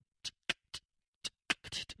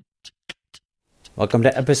Welcome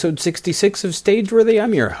to episode 66 of Stageworthy.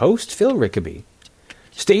 I'm your host, Phil Rickaby.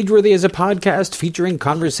 Stageworthy is a podcast featuring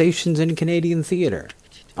conversations in Canadian theatre.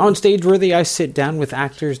 On Stageworthy, I sit down with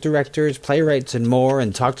actors, directors, playwrights, and more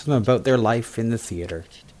and talk to them about their life in the theatre.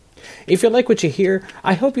 If you like what you hear,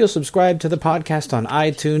 I hope you'll subscribe to the podcast on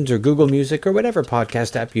iTunes or Google Music or whatever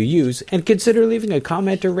podcast app you use, and consider leaving a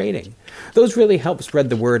comment or rating. Those really help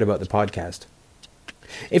spread the word about the podcast.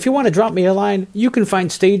 If you want to drop me a line, you can find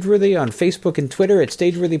Stageworthy on Facebook and Twitter at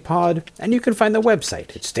StageworthyPod, and you can find the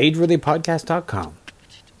website at stageworthypodcast.com.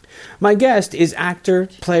 My guest is actor,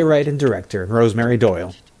 playwright, and director Rosemary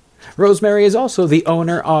Doyle. Rosemary is also the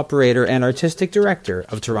owner, operator, and artistic director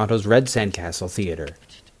of Toronto's Red Sandcastle Theatre.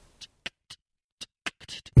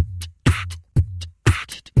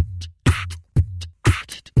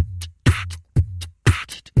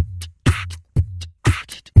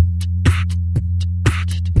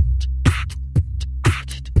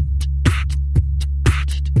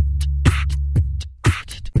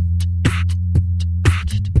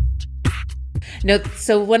 No,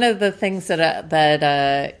 so one of the things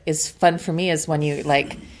that is fun for me is when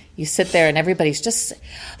you sit there and everybody's just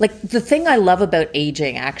like, the thing I love about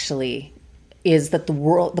aging actually is that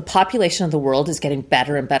the population of the world is getting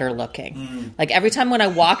better and better looking. Like every time when I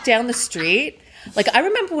walk down the street, like I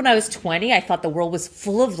remember when I was 20, I thought the world was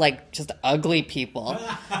full of like just ugly people,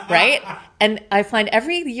 right? And I find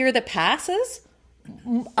every year that passes,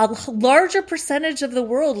 a larger percentage of the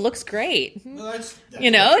world looks great.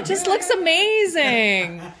 It just looks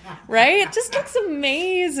amazing, right? It just looks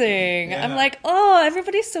amazing. Yeah. I'm like, oh,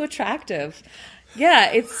 everybody's so attractive.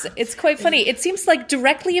 Yeah, it's quite funny. It seems like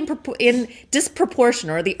directly in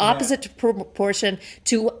disproportion, or the opposite proportion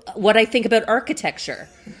to what I think about architecture.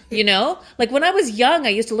 You know, like when I was young, I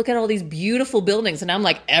used to look at all these beautiful buildings, and now I'm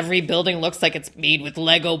like, every building looks like it's made with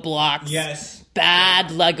Lego blocks. Yes.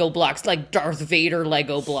 Bad Lego blocks, like Darth Vader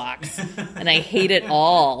Lego blocks, and I hate it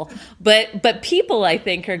all. But people, I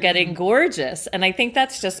think, are getting gorgeous, and I think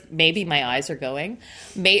that's just maybe my eyes are going.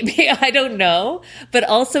 Maybe I don't know, but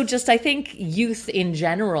also just I think youth in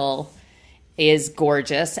general is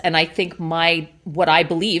gorgeous, and I think what I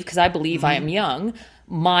believe, because I believe I am young.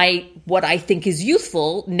 What I think is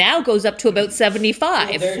youthful now goes up to about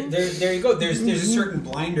 75. Well, there you go. There's a certain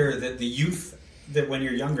blinder that the youth that when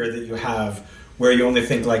you're younger that you have, where you only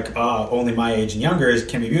think like, only my age and younger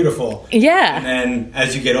can be beautiful. Yeah. And then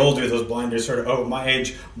as you get older, those blinders sort of, my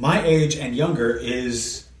age and younger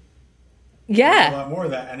is. Yeah. There's a lot more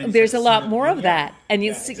of that. And there's a lot more of that, and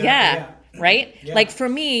you exactly, yeah. Right. Yeah. Like for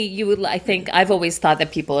me, I think I've always thought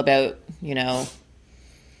that people about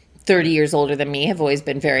 30 years older than me have always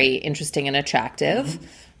been very interesting and attractive. Mm-hmm.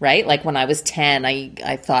 Right? Like when I was 10,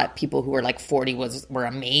 I thought people who were like 40 were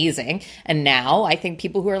amazing. And now I think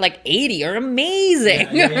people who are like 80 are amazing.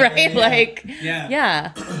 Right?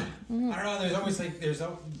 Yeah. I don't know. There's always like,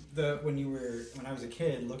 when I was a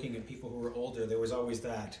kid looking at people who were older, there was always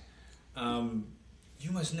that, you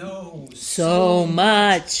must know so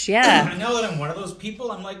much. Yeah. And now that I'm one of those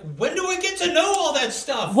people, I'm like, when do I get to know all that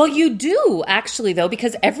stuff? Well, you do, actually, though,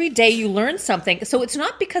 because every day you learn something. So it's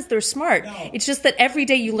not because they're smart. No. It's just that every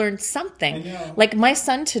day you learn something. I know. Like my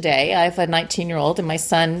son today, I have a 19-year-old, and my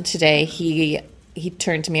son today, he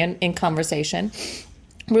turned to me in conversation.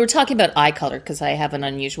 We were talking about eye color, because I have an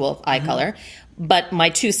unusual eye color. But my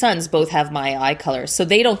two sons both have my eye color. So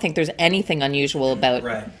they don't think there's anything unusual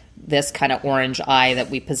about this kind of orange eye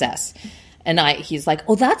that we possess. And he's like,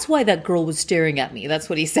 oh, that's why that girl was staring at me. That's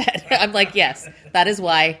what he said. I'm like, yes, that is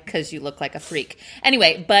why, because you look like a freak.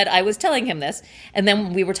 Anyway, but I was telling him this, and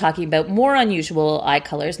then we were talking about more unusual eye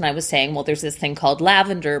colors, and I was saying, well, there's this thing called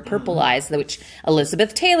lavender, purple eyes, which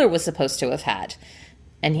Elizabeth Taylor was supposed to have had.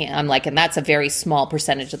 And I'm like, and that's a very small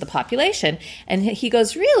percentage of the population. And he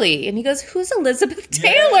goes, really? And he goes, who's Elizabeth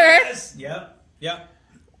Taylor? Yes. Yep.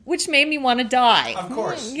 Which made me want to die. Of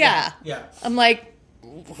course. Yeah. I'm like,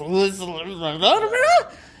 who's...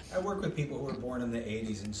 I work with people who were born in the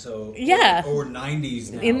 80s and so... Or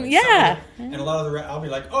 90s now. And a lot of I'll be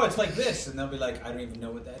like, oh, it's like this. And they'll be like, I don't even know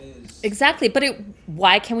what that is. Exactly. But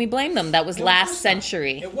why can we blame them? That was last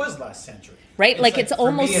century. It was last century. Right? It's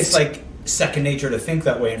almost... For me, it's like second nature to think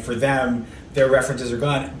that way. And for them, their references are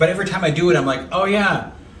gone. But every time I do it, I'm like, oh,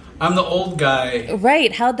 yeah. I'm the old guy.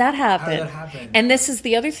 Right. How'd that happen? And this is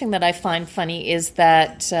the other thing that I find funny is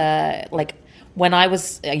that, when I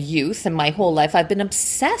was a youth and my whole life, I've been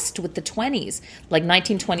obsessed with the 20s, like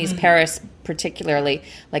 1920s Paris particularly,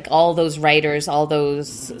 like all those writers, all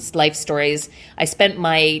those life stories. I spent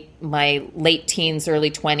my late teens,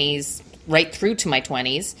 early 20s, right through to my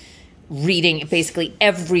 20s, reading basically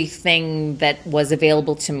everything that was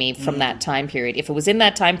available to me from that time period. If it was in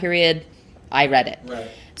that time period, I read it. Right.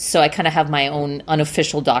 So I kind of have my own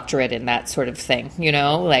unofficial doctorate in that sort of thing, you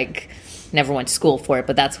know, like never went to school for it,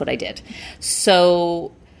 but that's what I did.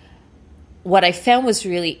 So what I found was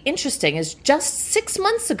really interesting is just 6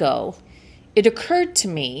 months ago, it occurred to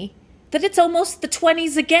me that it's almost the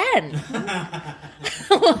 20s again.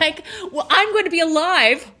 Like, well, I'm going to be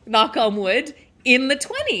alive, knock on wood, in the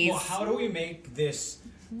 20s. Well, how do we make this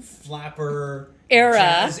flapper Era.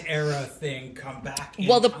 jazz era thing come back in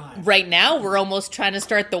time? Right now we're almost trying to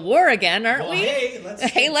start the war again, aren't we?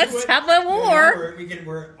 Hey, let's have a war.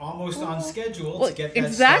 We're almost on schedule to get that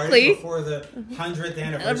exactly. started before the 100th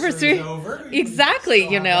anniversary is over. Exactly,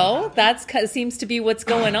 you know, seems to be what's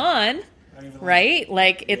going on. Right?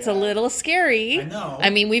 Like, it's a little scary. I know. I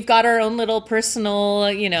mean, we've got our own little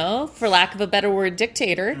personal, you know, for lack of a better word,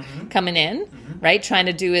 dictator coming in, right? Trying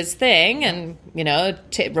to do his thing and, you know,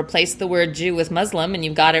 replace the word Jew with Muslim, and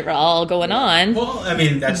you've got it all going on. Well, that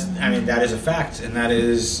is a fact, and that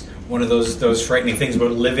is one of those frightening things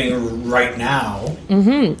about living right now.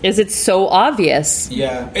 Is it so obvious?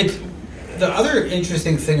 Yeah. The other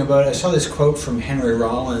interesting thing about it, I saw this quote from Henry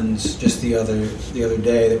Rollins just the other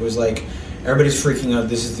day that was like, everybody's freaking out,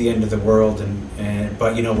 this is the end of the world,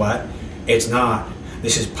 but you know what? It's not.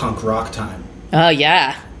 This is punk rock time. Oh,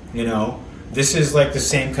 yeah. You know? This is like the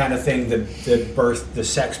same kind of thing that birthed the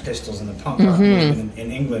Sex Pistols and the punk rock movement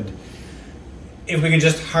in England. If we can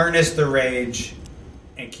just harness the rage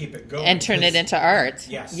and keep it going. And turn it into art.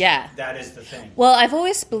 Yes. Yeah. That is the thing. Well, I've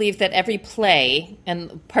always believed that every play,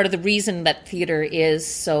 and part of the reason that theater is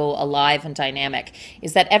so alive and dynamic,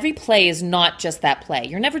 is that every play is not just that play.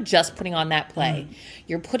 You're never just putting on that play.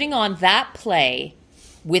 You're putting on that play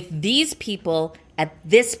with these people at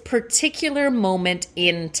this particular moment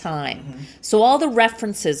in time. So all the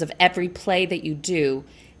references of every play that you do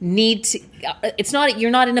need to, you're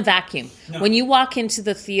not in a vacuum. No. When you walk into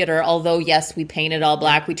the theater, although yes, we paint it all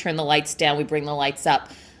black, we turn the lights down, we bring the lights up,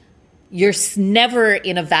 you're never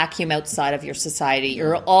in a vacuum outside of your society.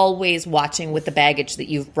 You're always watching with the baggage that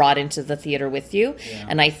you've brought into the theater with you. Yeah.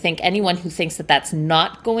 And I think anyone who thinks that that's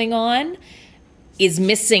not going on is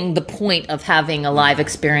missing the point of having a live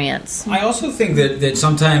experience. I also think that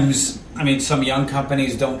sometimes, some young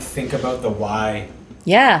companies don't think about the why.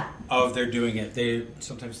 Yeah. Of they're doing it. They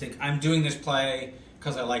sometimes think, I'm doing this play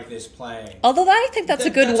because I like this play. Although I think that's a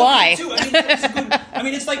good why. Okay too.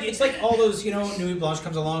 It's like all those, Nuit Blanche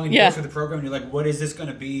comes along and you go through the program and you're like, what is this going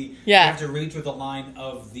to be? Yeah. You have to read through the line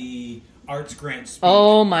of the arts grant speak.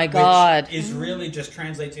 Oh my God. Which is really just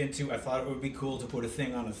translates into, I thought it would be cool to put a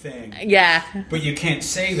thing on a thing. Yeah. But you can't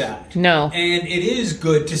say that. No. And it is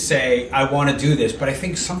good to say, I want to do this. But I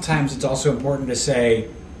think sometimes it's also important to say,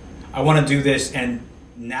 I want to do this and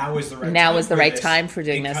now is the right time for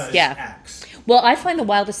doing this. Yeah. X. Well, I find the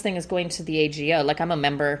wildest thing is going to the AGO. Like, I'm a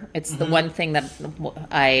member. It's the one thing that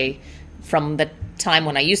from the time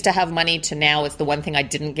when I used to have money to now, it's the one thing I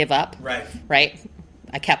didn't give up. Right?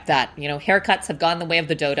 I kept that. Haircuts have gone the way of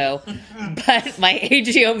the dodo, but my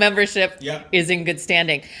AGO membership is in good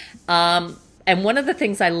standing. And one of the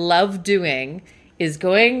things I love doing is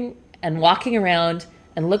going and walking around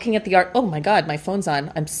and looking at the art. Oh my God, my phone's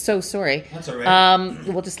on. I'm so sorry. That's all right.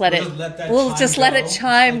 We'll just let it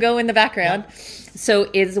chime go in the background. Yeah. So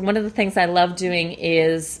is one of the things I love doing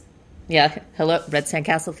is, hello, Red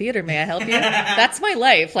Sandcastle Theater, may I help you? That's my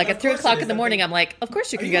life. Like at 3 o'clock in the morning, I'm like, of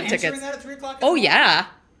course you can get tickets. That at 3 o'clock oh yeah.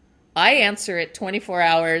 I answer it 24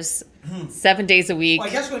 hours, 7 days a week. Well,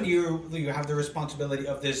 I guess when you have the responsibility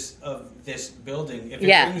of this building, if it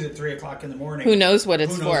rings at 3 o'clock in the morning, who knows what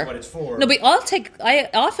it's for? No, but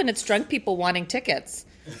often it's drunk people wanting tickets,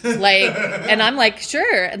 and I'm like,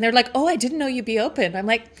 sure, and they're like, oh, I didn't know you'd be open. I'm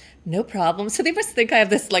like, no problem. So they must think I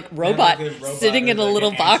have this robot sitting in a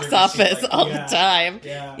little box office all the time.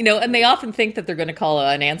 Yeah. And they often think that they're going to call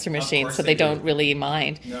an answer machine, so they don't really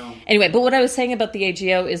mind. No. Anyway, but what I was saying about the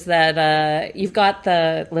AGO is that you've got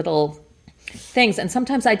the little things, and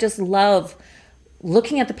sometimes I just love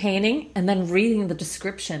looking at the painting and then reading the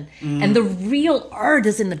description. And the real art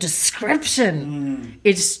is in the description.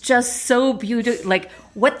 It's just so beautiful. Like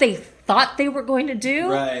what they thought they were going to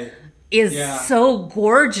do. Right. Is so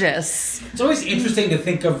gorgeous. It's always interesting to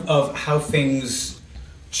think of how things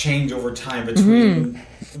change over time between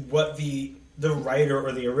what the writer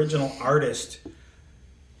or the original artist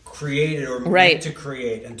created or meant to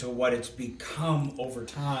create and to what it's become over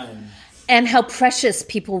time. And how precious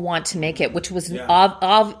people want to make it, which was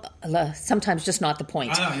sometimes just not the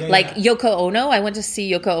point. Yoko Ono, I went to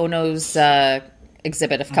see Yoko Ono's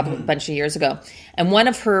exhibit a bunch of years ago. And one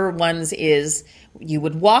of her ones is you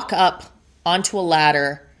would walk up onto a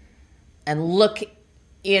ladder and look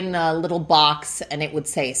in a little box and it would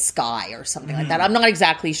say sky or something like that. I'm not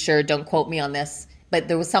exactly sure. Don't quote me on this. But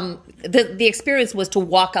there was the experience was to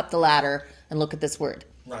walk up the ladder and look at this word.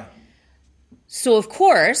 Right. So, of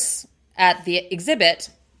course, at the exhibit,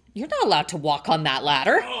 you're not allowed to walk on that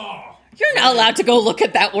ladder. Oh. You're not allowed to go look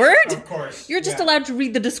at that word. Of course. You're just allowed to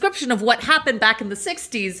read the description of what happened back in the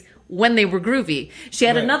 60s when they were groovy. She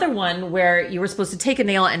had another one where you were supposed to take a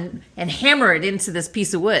nail and hammer it into this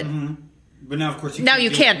piece of wood. Mm-hmm. But now, of course,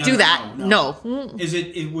 you can't do that. No. Was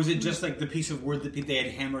it just like the piece of wood that they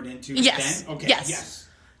had hammered into? Yes. Then? Okay. Yes.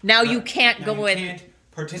 Now you can't go and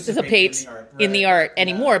participate in the art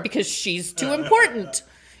anymore because she's too important.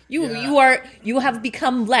 You have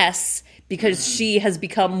become less because she has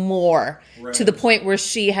become more to the point where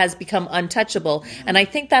she has become untouchable. And I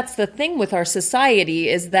think that's the thing with our society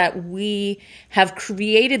is that we have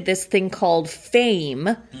created this thing called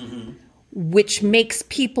fame, which makes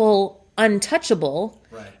people untouchable.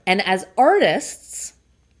 Right. And as artists,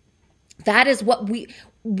 that is what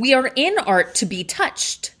we are in art to be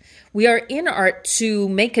touched. We are in art to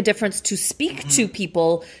make a difference, to speak to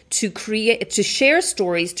people, to create, to share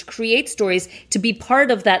stories, to create stories, to be part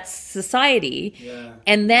of that society. Yeah.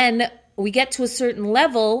 And then we get to a certain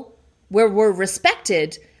level where we're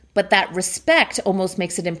respected, but that respect almost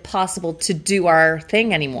makes it impossible to do our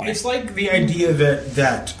thing anymore. It's like the idea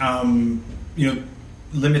that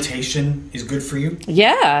limitation is good for you.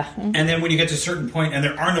 Yeah. And then when you get to a certain point and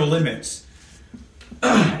there are no limits,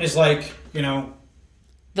 it's like,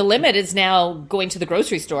 the limit is now going to the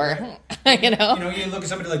grocery store. Right. You look at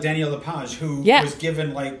somebody like Danielle Lepage, who was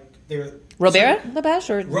given Robert Lepage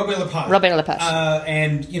or Robert Lepage. Robert Lepage.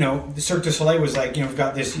 And the Cirque du Soleil was like, we've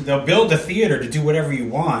got this. They'll build the theater to do whatever you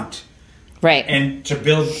want, right? And to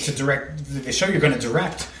direct the show you're going to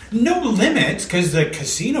direct. No limits because the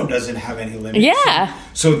casino doesn't have any limits. Yeah.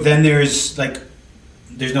 So then there's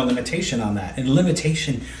no limitation on that, and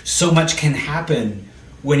limitation. So much can happen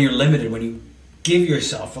when you're limited. When you give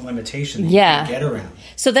yourself a limitation that you can get around.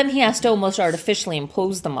 So then he has to almost artificially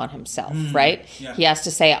impose them on himself, right? Yeah. He has to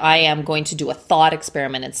say, I am going to do a thought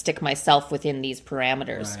experiment and stick myself within these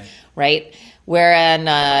parameters, right? Whereas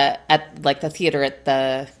at like the theater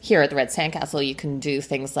here at the Red Sandcastle, you can do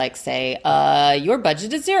things like say, your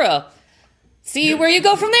budget is $0. See where you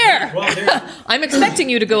go from there. Well, I'm expecting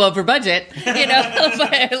you to go over budget, but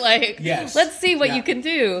let's see what you can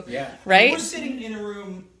do, right? We're sitting in a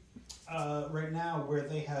room right now where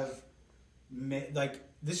they have made,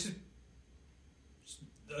 this is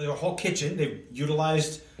a whole kitchen. They've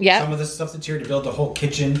utilized some of the stuff that's here to build a whole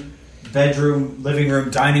kitchen, bedroom, living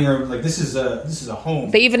room, dining room. This is a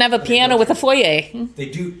home. They even have a piano with a foyer. They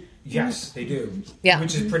do. Yes, they do. Yeah.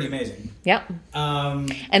 Which is pretty amazing. Yeah.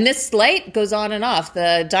 And this light goes on and off.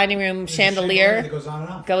 The dining room chandelier goes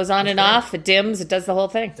on and off. It dims. It does the whole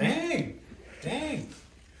thing. Dang.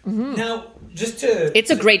 Mm-hmm. Now, it's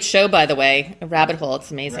a great show, by the way. Rabbit Hole. It's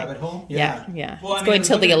amazing. Rabbit Hole? Yeah. Well, it's going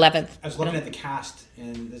till the 11th. I was looking at the cast,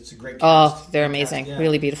 and it's a great cast. Oh, they're amazing. Yeah.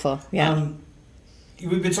 Really beautiful. Yeah.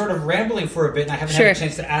 We've been sort of rambling for a bit, and I haven't had a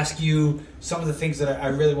chance to ask you some of the things that I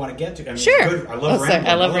really want to get to. It's good. I love rambling.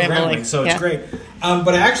 I love rambling. So it's great.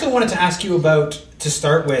 But I actually wanted to ask you to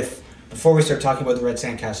start with, before we start talking about the Red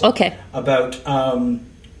Sandcastle. Okay. About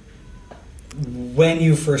when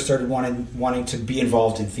you first started wanting to be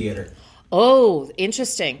involved in theater. Oh,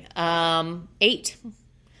 interesting. 8.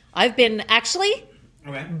 I've been actually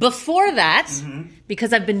before that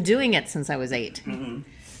because I've been doing it since I was 8. Mm-hmm.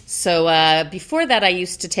 So before that, I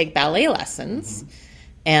used to take ballet lessons,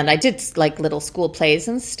 and I did little school plays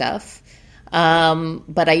and stuff.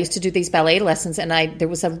 But I used to do these ballet lessons, and there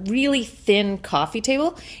was a really thin coffee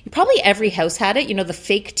table. Probably every house had it. The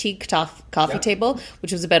fake teak coffee table,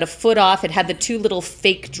 which was about a foot off. It had the 2 little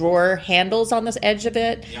fake drawer handles on this edge of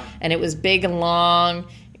it, and it was big and long,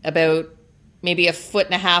 about maybe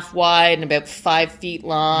 1.5 feet wide and about 5 feet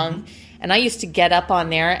long. Mm-hmm. And I used to get up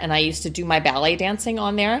on there, and I used to do my ballet dancing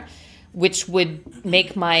on there, which would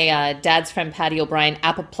make my dad's friend Patty O'Brien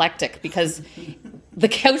apoplectic because the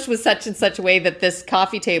couch was such a way that this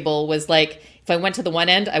coffee table was if I went to the one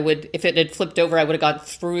end, if it had flipped over, I would have gone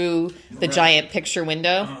through the giant picture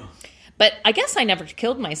window. But I guess I never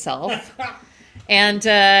killed myself. And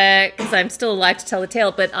because I'm still alive to tell the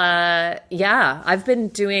tale. But I've been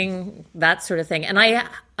doing that sort of thing. And I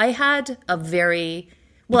had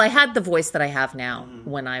I had the voice that I have now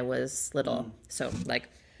when I was little. So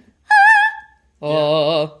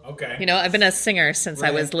okay. I've been a singer since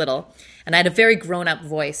I was little. And I had a very grown-up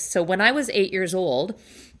voice. So when I was 8 years old,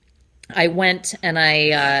 I went and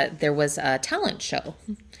there was a talent show.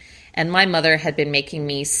 And my mother had been making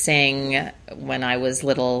me sing when I was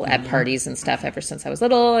little at parties and stuff ever since I was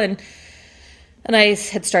little. And I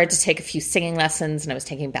had started to take a few singing lessons, and I was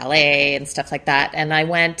taking ballet and stuff like that. And I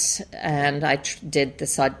went and I did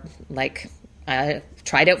this, I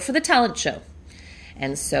tried out for the talent show.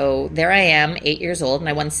 And so there I am, 8 years old, and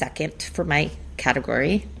I won second for my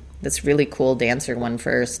category. This really cool dancer won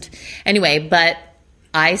first. Anyway, but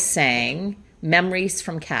I sang Memories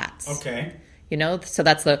from Cats. Okay. You know, so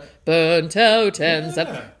that's the burnt out ends of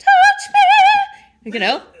touch me. You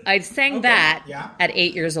know, I sang that at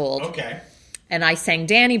 8 years old. Okay. And I sang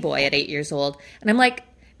Danny Boy at 8 years old. And I'm like,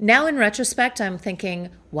 now in retrospect, I'm thinking,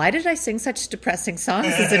 why did I sing such depressing songs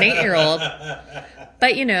as an 8-year-old?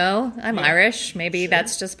 But, you know, I'm Irish. Maybe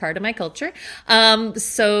that's just part of my culture.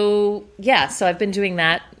 So I've been doing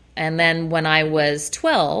that. And then when I was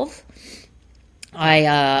 12, I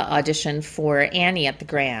auditioned for Annie at the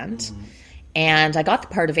Grand. And I got the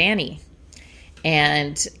part of Annie.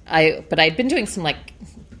 But I'd been doing some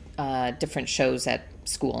different shows at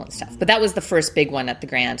school and stuff. But that was the first big one at the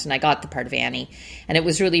Grand, and I got the part of Annie. And it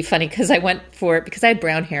was really funny because because I had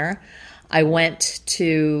brown hair, I went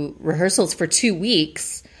to rehearsals for 2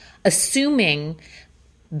 weeks, assuming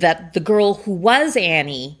that the girl who was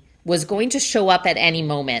Annie was going to show up at any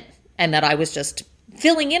moment and that I was just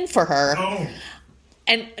filling in for her. Oh.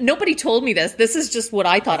 And nobody told me this. This is just what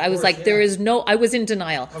I thought. I was like, I was in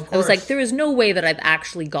denial. I was like, there is no way that I've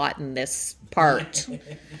actually gotten this part.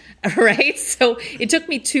 Right? So it took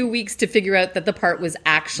me 2 weeks to figure out that the part was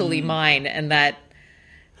actually mine and that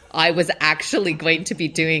I was actually going to be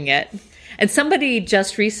doing it. And somebody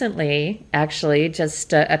just recently, actually,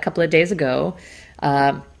 just a couple of days ago,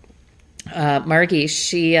 Margie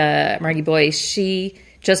Boy, she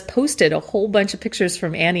just posted a whole bunch of pictures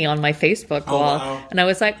from Annie on my Facebook wall. Wow. And I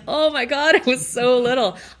was like, oh my God, I was so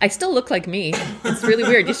little. I still look like me. It's really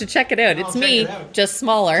weird. You should check it out. It's me, just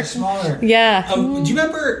smaller. Just smaller. Yeah. Do you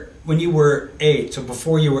remember when you were 8, so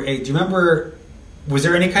before you were 8, do you remember, was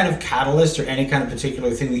there any kind of catalyst or any kind of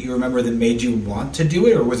particular thing that you remember that made you want to do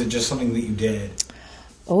it, or was it just something that you did?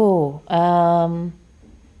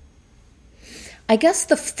 I guess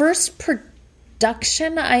the first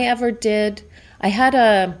production I ever did, I had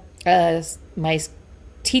my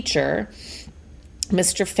teacher,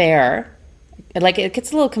 Mr. Fair. Like, it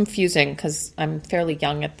gets a little confusing because I'm fairly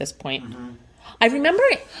young at this point. Mm-hmm. I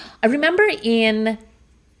remember in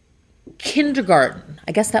kindergarten,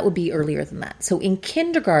 I guess that would be earlier than that. So in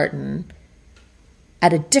kindergarten,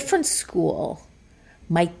 at a different school,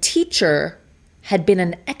 my teacher had been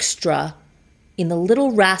an extra in the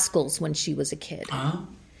Little Rascals when she was a kid. Uh-huh.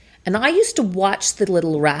 And I used to watch the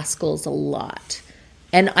Little Rascals a lot.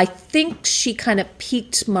 And I think she kind of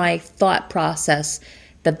piqued my thought process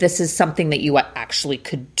that this is something that you actually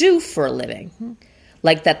could do for a living.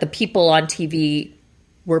 Like that the people on TV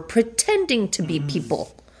were pretending to be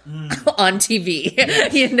people on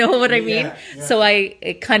TV. You know what I mean? Yeah. So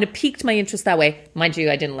it kind of piqued my interest that way. Mind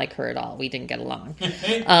you, I didn't like her at all. We didn't get along.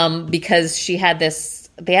 Because she had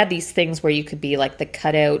they had these things where you could be like the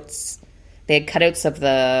cutouts. They had cutouts of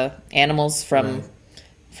the animals from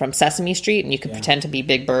Sesame Street, and you could pretend to be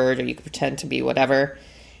Big Bird, or you could pretend to be whatever.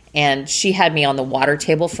 And she had me on the water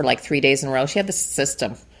table for like 3 days in a row. She had this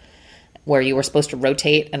system where you were supposed to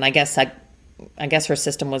rotate, and I guess her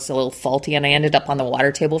system was a little faulty, and I ended up on the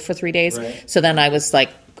water table for 3 days. Right. So then I was like,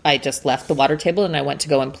 I just left the water table and I went to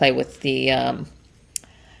go and play with the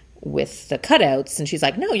cutouts, and she's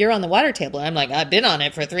like, no, you're on the water table. And I'm like, I've been on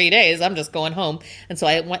it for 3 days. I'm just going home. And so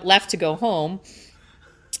I left to go home.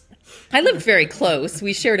 I lived very close.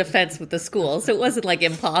 We shared a fence with the school, so it wasn't like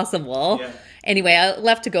impossible. Yeah. Anyway, I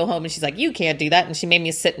left to go home, and she's like, you can't do that. And she made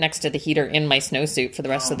me sit next to the heater in my snowsuit for the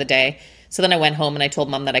rest of the day. So then I went home and I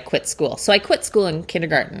told Mom that I quit school. So I quit school in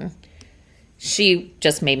kindergarten. She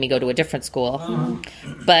just made me go to a different school.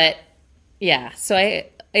 But yeah, so I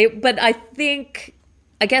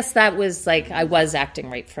guess that was like, I was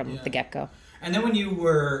acting right from the get-go. And then when you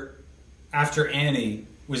were, after Annie,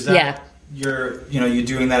 was that you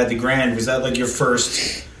doing that at the Grand, was that like your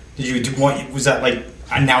first, was that like,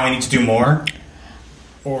 now I need to do more?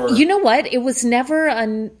 Or you know what? It was never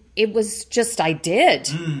it was just I did.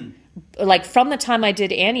 Like from the time I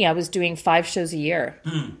did Annie, I was doing 5 shows a year.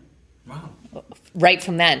 Wow. Right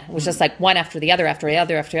from then. It was just like one after the other, after the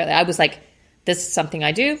other, after the other. I was like, this is something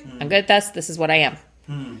I do. I'm good at this. This is what I am.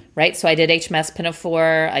 Right? So I did HMS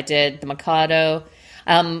Pinafore. I did The Mikado.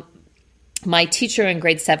 My teacher in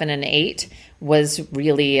grade 7 and 8 was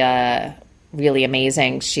really, really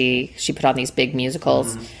amazing. She put on these big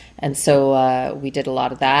musicals. And so we did a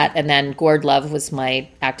lot of that. And then Gord Love was my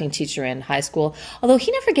acting teacher in high school. Although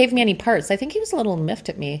he never gave me any parts. I think he was a little miffed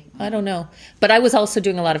at me. I don't know. But I was also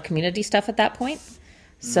doing a lot of community stuff at that point.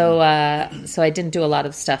 So so I didn't do a lot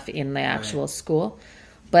of stuff in the actual school.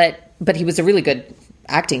 But he was a really good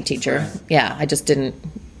acting teacher. Right. Yeah, I just didn't,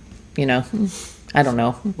 I don't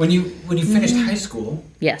know. When you finished high school.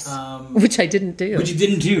 Yes. Which I didn't do. Which you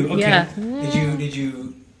didn't do. Okay. Yeah. Did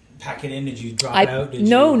you pack it in? Did you drop out?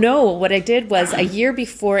 No. What I did was a year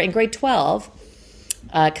before, in grade 12,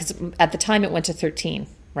 because at the time it went to 13,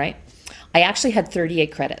 right? I actually had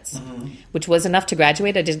 38 credits, which was enough to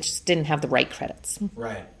graduate. I just didn't have the right credits.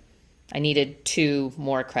 Right. I needed 2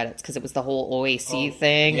 more credits because it was the whole OAC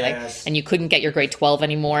thing. Yes. And you couldn't get your grade 12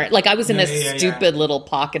 anymore. Like, I was in this stupid little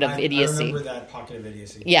pocket of idiocy. I remember that pocket of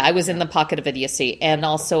idiocy. Yeah, I was in the pocket of idiocy. And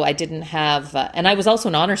also, I didn't have... and I was also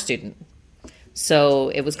an honor student. So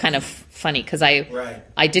it was kind of funny because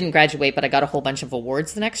I didn't graduate, but I got a whole bunch of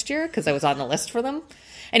awards the next year because I was on the list for them.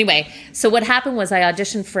 Anyway, so what happened was I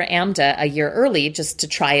auditioned for AMDA a year early just to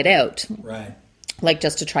try it out. Right. Like,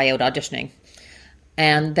 just to try out auditioning.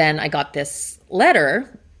 And then I got this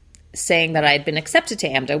letter saying that I had been accepted to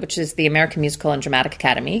AMDA, which is the American Musical and Dramatic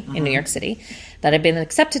Academy in New York City, that I'd been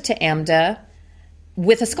accepted to AMDA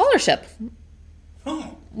with a scholarship.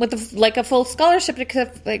 Oh. With a full scholarship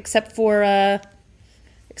except for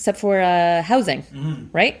housing,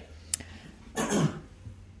 right?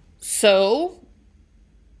 So,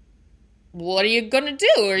 what are you going to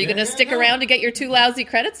do? Are you going to stick around to get your 2 lousy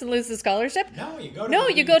credits and lose the scholarship? No,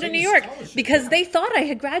 you go to New York because they thought I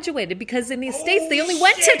had graduated because in these States they only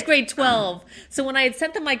went to grade 12. So when I had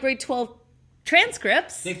sent them my grade 12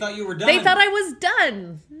 transcripts, they thought you were done. They thought I was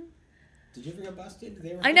done. Did you ever get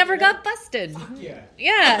busted? I never got busted. Fuck yeah.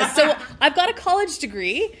 Yeah, so I've got a college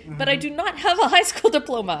degree, but I do not have a high school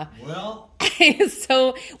diploma. Well.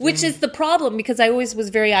 Which is the problem because I always was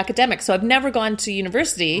very academic. So I've never gone to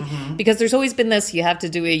university because there's always been this, you have to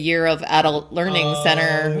do a year of adult learning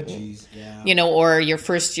center, or your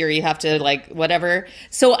first year you have to whatever.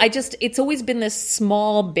 So it's always been this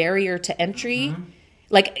small barrier to entry.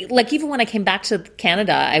 Like even when I came back to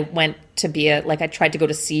Canada, I went to I tried to go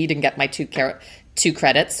to Seed and get my 2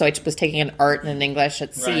 credits. So I was taking an art and an English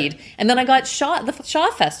at Seed. Right. And then I got the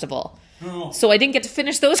Shaw Festival. Oh. So I didn't get to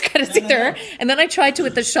finish those credits either. And then I tried to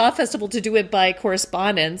at the Shaw Festival to do it by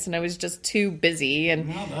correspondence, and I was just too busy.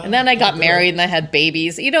 And then I got married and I had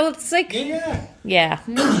babies. It's like... Yeah.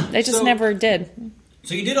 I just never did.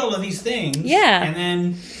 So you did all of these things. Yeah. And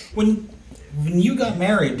then when you got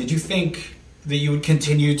married, did you think that you would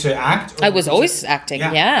continue to act? I was always acting,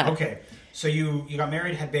 yeah. Okay. So you got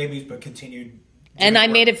married, had babies, but continued. And I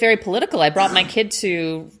made it very political. I brought my kid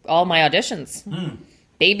to all my auditions.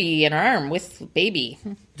 Baby in arm with baby.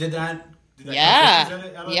 Did that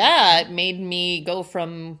yeah. It made me go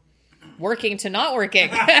from working to not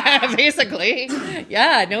working, basically.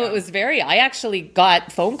 Yeah, no, it was I actually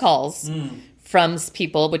got phone calls from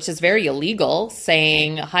people, which is very illegal,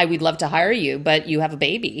 saying, "Hi, we'd love to hire you, but you have a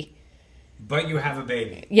baby." But you have a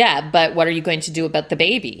baby. Yeah, but what are you going to do about the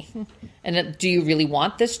baby? And do you really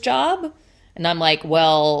want this job? And I'm like,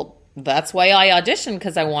 well, that's why I auditioned,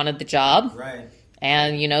 because I wanted the job. Right.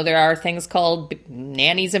 And, there are things called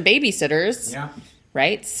nannies and babysitters. Yeah.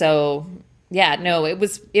 Right? So, yeah, no, it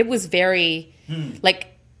was very,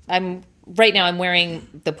 I'm wearing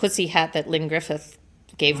the pussy hat that Lynn Griffith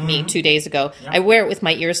gave me 2 days ago. Yep. I wear it with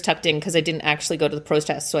my ears tucked in because I didn't actually go to the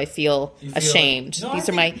protest, so I feel ashamed. These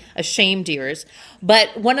are my ashamed ears.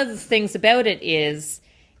 But one of the things about it is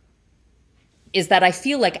that I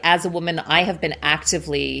feel like as a woman, I have been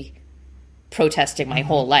actively protesting my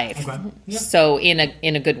whole life. Okay. Yeah. So in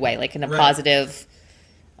a good way, like in a positive,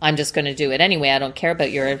 I'm just going to do it anyway. I don't care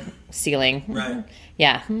about your ceiling. Right.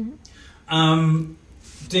 Yeah.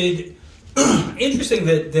 Interesting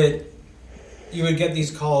that you would get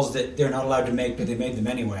these calls that they're not allowed to make, but they made them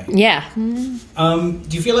anyway. Yeah. Do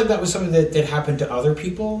you feel like that was something that happened to other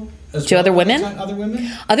people as well? To other women? Other women?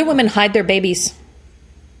 Other women hide their babies.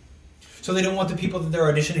 So they don't want the people that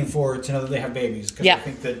they're auditioning for to know that they have babies because they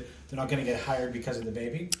think that they're not going to get hired because of the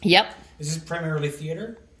baby? Yep. Is this primarily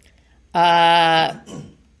theater? I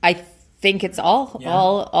think it's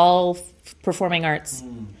all performing arts.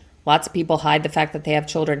 Lots of people hide the fact that they have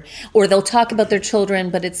children, or they'll talk about their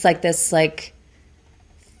children, but it's like this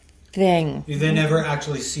thing. They never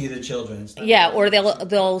actually see the children. Yeah, or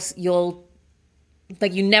you'll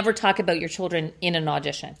you never talk about your children in an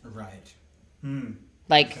audition. Right.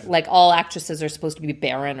 Like all actresses are supposed to be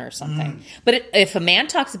barren or something. But if a man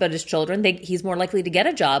talks about his children, he's more likely to get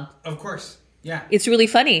a job. Of course. Yeah. It's really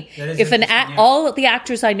funny. That is if all the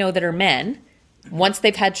actors I know that are men Once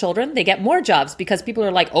they've had children, they get more jobs because people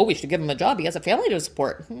are like, oh, we should give him a job. He has a family to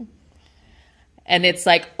support. And it's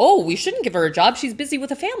like, oh, we shouldn't give her a job. She's busy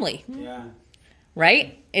with a family. Yeah.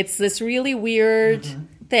 Right? It's this really weird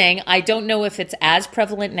thing. I don't know if it's as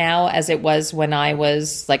prevalent now as it was when I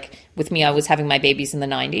was, like, with me, I was having my babies in the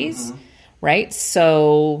 90s. Right?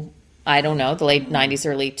 So, I don't know, the late 90s,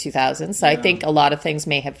 early 2000s. So I think a lot of things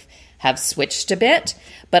may have switched a bit.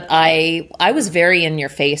 But I was very in your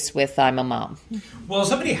face with I'm a mom. Well,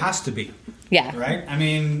 somebody has to be. Yeah. Right? I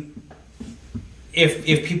mean,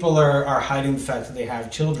 if people are hiding the fact that they have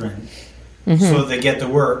children so they get the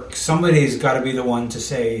work, somebody's got to be the one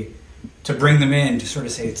to bring them in to sort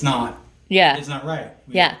of say it's not right.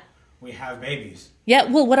 We have babies. Yeah,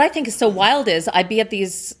 well, what I think is so wild is I'd be at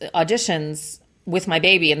these auditions with my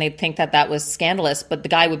baby and they'd think that was scandalous, but the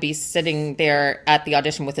guy would be sitting there at the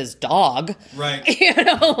audition with his dog. Right. You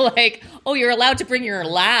know, like, oh, you're allowed to bring your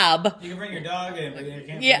lab. You can bring your dog in, but you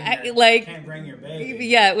can't bring your baby.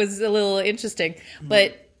 Yeah, it was a little interesting.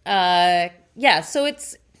 But, so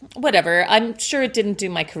it's whatever. I'm sure it didn't do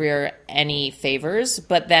my career any favors,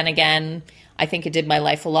 but then again, I think it did my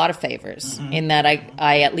life a lot of favors in that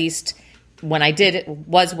I at least... When I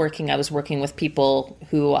was working with people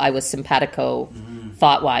who I was simpatico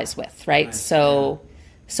thought-wise with, right? So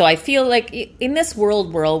I feel like in this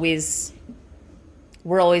world, we're always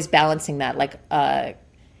balancing that. Like,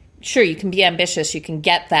 sure, you can be ambitious, you can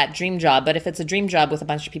get that dream job, but if it's a dream job with a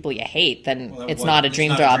bunch of people you hate, then it's not a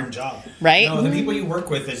dream job, right? No, the people you work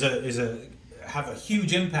with have a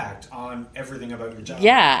huge impact on everything about your job.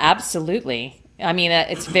 Yeah, absolutely. I mean,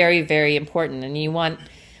 it's very, very important, and you want...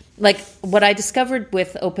 Like, what I discovered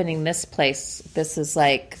with opening this place, this is,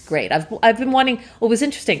 like, great. I've been wanting... Well, it was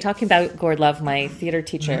interesting, talking about Gord Love, my theater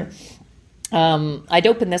teacher. I'd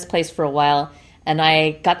opened this place for a while, and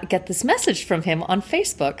I get this message from him on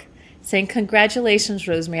Facebook saying, congratulations,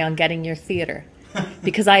 Rosemary, on getting your theater.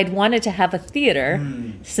 Because I had wanted to have a theater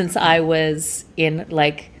since I was in,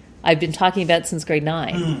 like... I've been talking about it since grade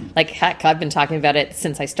 9. Like, heck, I've been talking about it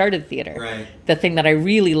since I started theater. Right. The thing that I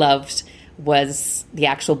really loved... was the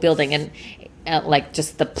actual building and like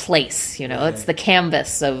just the place, you know, it's the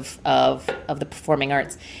canvas of the performing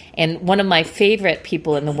arts. And one of my favorite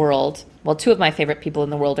people in the world, well, two of my favorite people in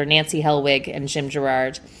the world are Nancy Helwig and Jim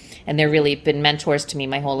Gerard. And they're really been mentors to me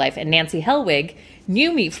my whole life. And Nancy Helwig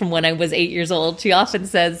knew me from when I was 8 years old. She often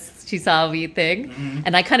says she saw me thing.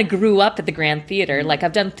 And I kind of grew up at the Grand Theater. Like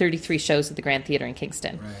I've done 33 shows at the Grand Theater in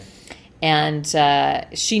Kingston. Right. And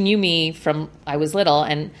she knew me from I was little,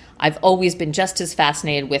 and I've always been just as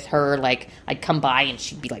fascinated with her. Like, I'd come by, and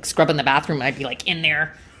she'd be, like, scrubbing the bathroom, and I'd be, like, in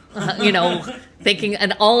there, you know, thinking,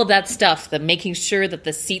 and all of that stuff, the making sure that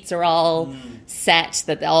the seats are all set,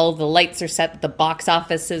 that all the lights are set, that the box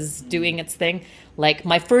office is doing its thing. Like,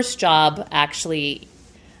 my first job, actually,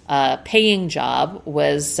 paying job,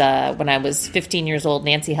 was when I was 15 years old.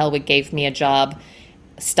 Nancy Helwig gave me a job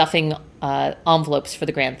stuffing envelopes for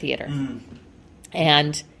the Grand Theater.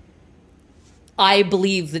 And I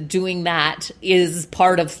believe that doing that is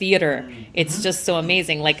part of theater. It's just so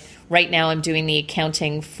amazing. Like right now I'm doing the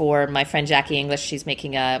accounting for my friend Jackie English. She's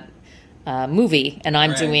making a movie, and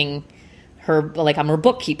I'm doing her, like I'm her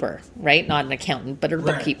bookkeeper, right? Not an accountant, but her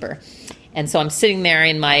bookkeeper. And so I'm sitting there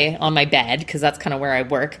on my bed, because that's kind of where I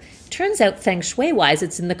work. Turns out, feng shui-wise,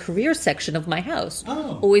 it's in the career section of my house.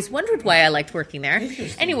 Oh. Always wondered why I liked working there.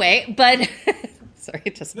 Anyway, but... Sorry, I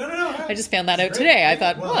just found that out today. I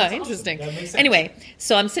thought, interesting. Awesome. Anyway,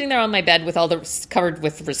 so I'm sitting there on my bed with all the... covered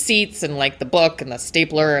with receipts and, like, the book and the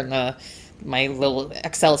stapler and my little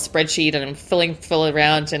Excel spreadsheet, and I'm filling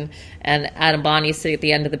around, and Adam Bonney's sitting at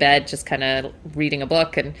the end of the bed just kind of reading a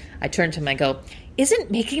book, and I turn to him and I go,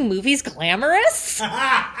 isn't making movies glamorous?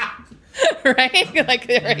 Right? Like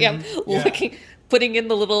there I am looking, putting in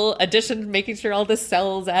the little addition, making sure all the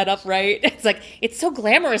cells add up right. It's like, it's so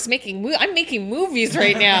glamorous making I'm making movies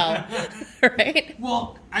right now. Right?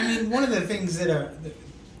 Well, I mean, one of the things that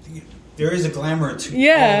there is a glamour to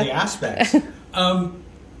all the aspects.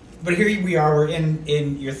 But here we are, we're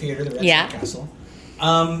in your theater, the Red Sandcastle.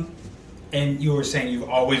 And you were saying you've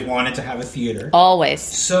always wanted to have a theater. Always.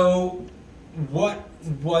 So what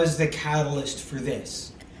was the catalyst for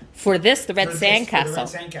this? For this, the Red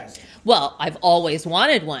Sandcastle. Well, I've always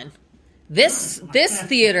wanted one. This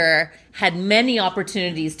theater had many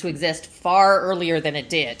opportunities to exist far earlier than it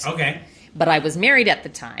did. Okay. But I was married at the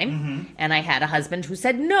time, and I had a husband who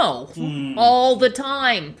said no all the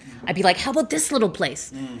time. I'd be like, how about this little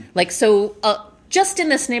place? Like, so just in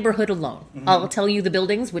this neighborhood alone, I'll tell you the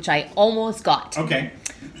buildings, which I almost got. Okay.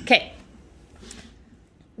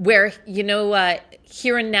 Where, you know,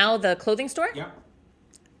 Here and Now, the clothing store? Yeah.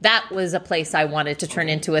 That was a place I wanted to turn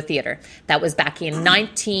into a theater. That was back in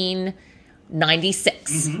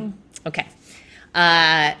 1996. Okay.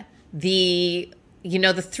 The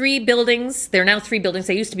 3 buildings, there are now 3 buildings.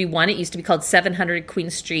 There used to be one. It used to be called 700 Queen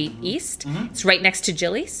Street East. It's right next to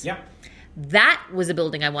Jilly's. Yep. That was a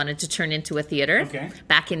building I wanted to turn into a theater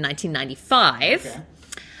back in 1995. Okay.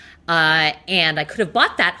 And I could have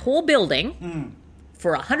bought that whole building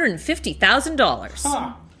for $150,000.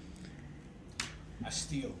 Huh. A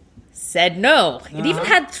steal. Said no. It even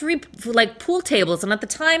had 3 pool tables, and at the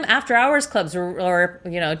time, after hours clubs or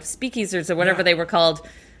speakeasies or whatever they were called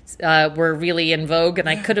were really in vogue, and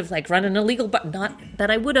I could have run an illegal, but not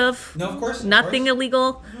that I would have. No, of course. Nothing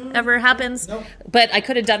illegal ever happens. No. But I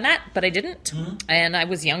could have done that, but I didn't. And I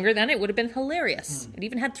was younger then. It would have been hilarious. It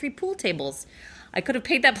even had 3 pool tables. I could have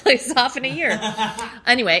paid that place off in a year.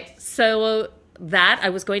 Anyway, so that I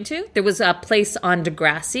was going to. There was a place on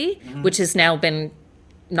Degrassi, which has now been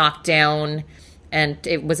knocked down, and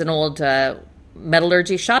it was an old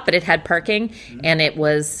metallurgy shop, but it had parking, and it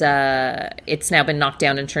was it's now been knocked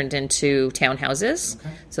down and turned into townhouses.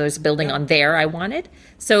 So there's a building on there I wanted.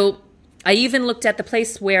 So I even looked at the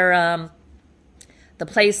place where the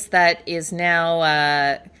place that is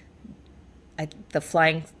now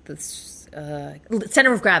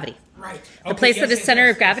Center of Gravity. Right. The place that is Center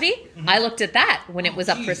of Gravity, I looked at that when it was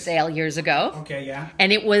up for sale years ago. Okay, yeah.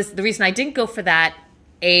 And it was, the reason I didn't go for that,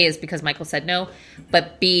 A, is because Michael said no,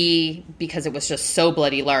 but B, because it was just so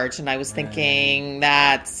bloody large, and I was thinking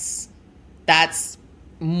that's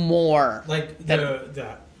more.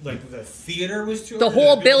 The theater was too. The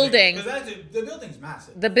whole building. The building's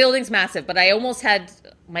massive. The building's massive, but I almost had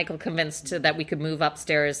Michael convinced that we could move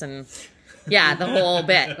upstairs and, the whole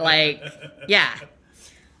bit.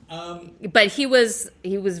 But he was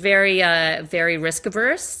very very risk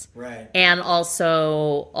averse, right? And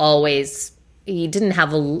also always he didn't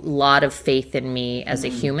have a lot of faith in me as a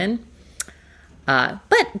human. But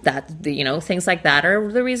that things like that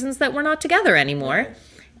are the reasons that we're not together anymore. Right.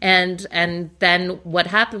 And then what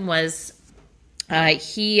happened was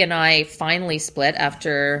he and I finally split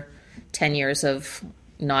after 10 years of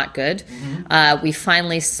not good. We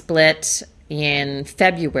finally split in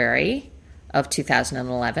February of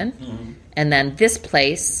 2011. And then this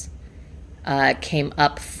place came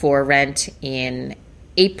up for rent in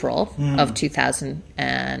April of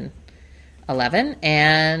 2011.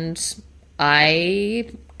 And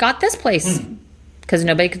I got this place because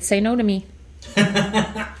nobody could say no to me.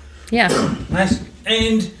 Yeah. Nice.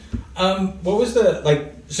 And what was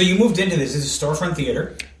so you moved into this? Is it a storefront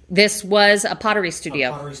theater? This was a pottery studio.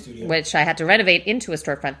 A pottery studio. Which I had to renovate into a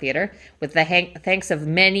storefront theater with the thanks of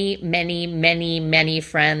many, many, many, many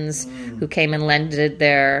friends who came and lended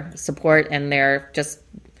their support and their just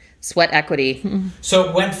sweat equity. So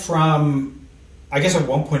it went from, I guess at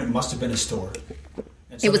one point it must have been a store.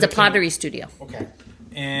 It was a pottery studio. Okay.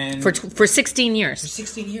 And for 16 years. For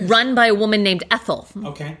 16 years. Run by a woman named Ethel.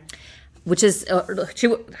 Okay. Which is,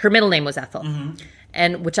 her middle name was Ethel.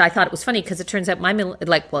 And which I thought it was funny because it turns out my middle, it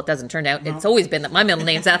doesn't turn out. No. It's always been that my middle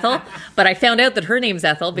name's Ethel. But I found out that her name's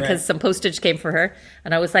Ethel because some postage came for her.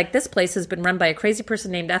 And I was like, this place has been run by a crazy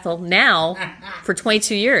person named Ethel now for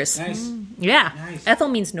 22 years. Nice. Yeah. Nice. Ethel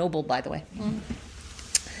means noble, by the way.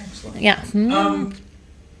 Excellent. Yeah.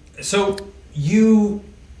 So you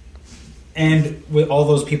and with all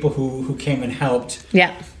those people who came and helped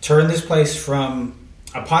turn this place from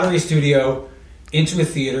a pottery studio into a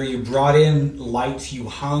theater. You brought in lights. You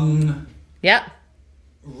hung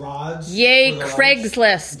rods. Yay,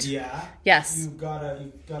 Craigslist. Yeah. Yes. You've got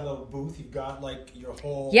a little booth. You've got your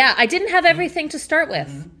whole. Yeah, I didn't have everything to start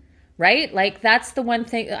with. Right? That's the one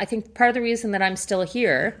thing. I think part of the reason that I'm still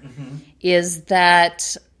here is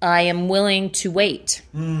that I am willing to wait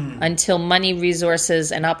until money,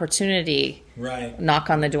 resources, and opportunity knock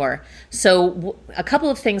on the door. So a couple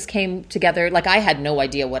of things came together. I had no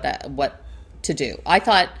idea what to do. I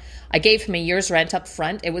thought I gave him a year's rent up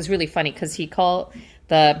front. It was really funny because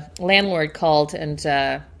the landlord called and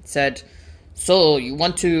said, "So you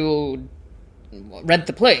want to rent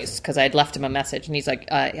the place?" Because I'd left him a message, and he's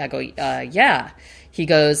like, I go, yeah. He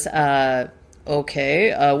goes,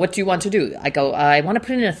 okay, what do you want to do? I go, I want to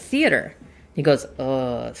put in a theater. He goes,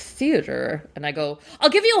 theater? And I go,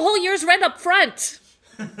 I'll give you a whole year's rent up front.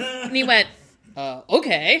 And he went,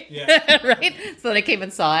 okay. Yeah. Right? So then I came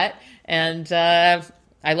and saw it, and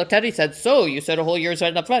I looked at it. He said, so you said a whole year's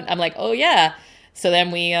rent up front. I'm like, oh, yeah. So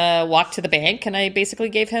then we walked to the bank, and I basically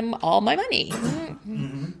gave him all my money.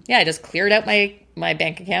 Yeah, I just cleared out my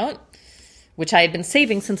bank account, which I had been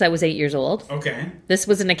saving since I was 8 years old. Okay. This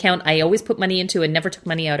was an account I always put money into and never took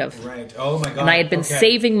money out of. Right. Oh, my God. And I had been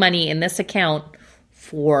saving money in this account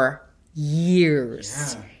for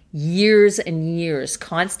years. Years and years.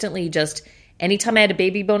 Constantly just, anytime I had a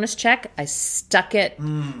baby bonus check, I stuck it.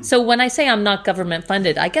 So when I say I'm not government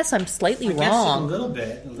funded, I guess I'm slightly wrong. A little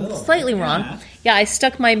bit. Slightly wrong. Yeah, I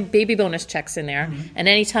stuck my baby bonus checks in there. And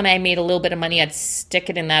anytime I made a little bit of money, I'd stick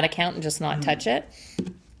it in that account and just not touch it.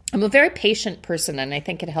 I'm a very patient person, and I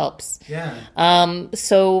think it helps. Yeah.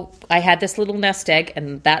 So I had this little nest egg,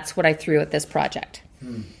 and that's what I threw at this project.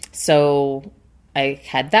 So I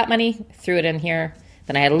had that money, threw it in here.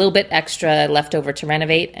 Then I had a little bit extra left over to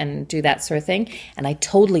renovate and do that sort of thing. And I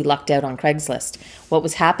totally lucked out on Craigslist. What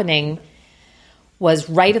was happening was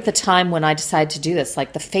right at the time when I decided to do this,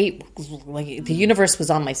 like the universe was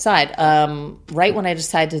on my side. Right when I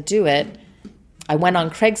decided to do it, I went on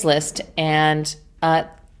Craigslist and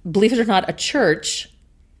believe it or not, a church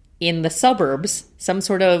in the suburbs, some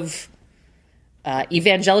sort of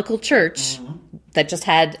evangelical church that just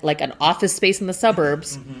had like an office space in the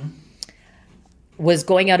suburbs was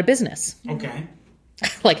going out of business. Okay.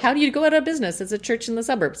 Like, how do you go out of business as a church in the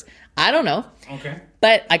suburbs? I don't know. Okay.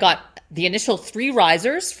 But I got the initial 3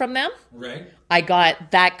 risers from them. Right. I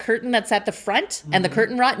got that curtain that's at the front and the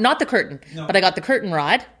curtain rod. Not the curtain, but I got the curtain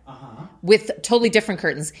rod. With totally different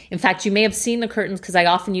curtains. In fact, you may have seen the curtains because I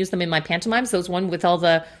often use them in my pantomimes. Those one with all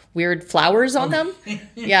the weird flowers on them.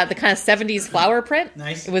 Yeah, the kind of 70s flower print.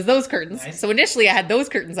 Nice. It was those curtains. Nice. So initially I had those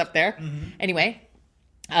curtains up there. Anyway,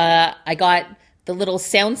 I got the little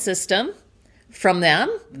sound system from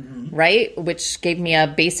them, right? Which gave me a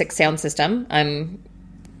basic sound system. I'm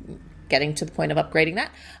getting to the point of upgrading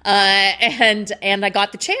that. And I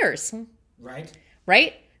got the chairs.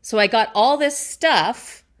 Right? So I got all this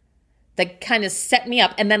stuff that kind of set me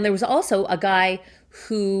up. And then there was also a guy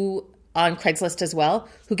who, on Craigslist as well,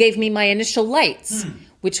 who gave me my initial lights,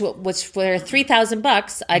 which was for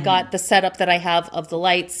 $3,000. I got the setup that I have of the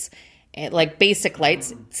lights, like basic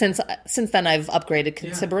lights. Since then, I've upgraded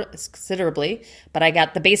considerably. But I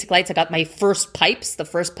got the basic lights. I got my first pipes, the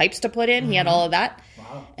first pipes to put in. He had all of that.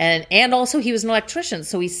 Wow. And also he was an electrician,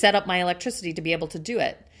 so he set up my electricity to be able to do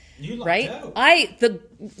it. Right?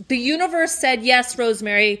 The universe said, yes,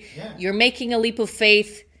 Rosemary, you're making a leap of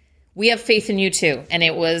faith. We have faith in you too. And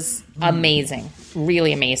it was amazing.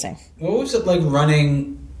 Really amazing. What was it like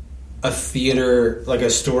running a theater, like a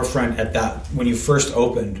storefront at that, when you first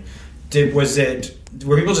opened? Were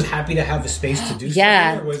people just happy to have the space to do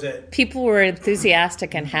something? Or was it... People were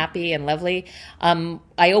enthusiastic and happy and lovely.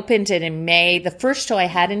 I opened it in May. The first show I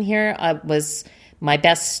had in here was my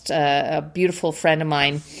best, a beautiful friend of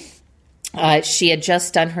mine. She had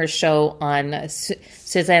just done her show on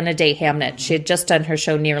Susanna Day Hamnet. She had just done her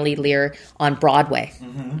show Nearly Lear on Broadway.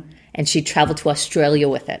 And she traveled to Australia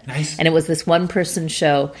with it. Nice. And it was this one-person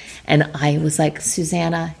show. And I was like,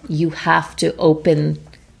 Susanna, you have to open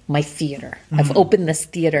my theater. I've opened this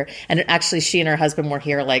theater. And actually, she and her husband were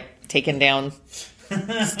here, like, taking down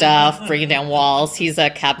stuff, bringing down walls. He's a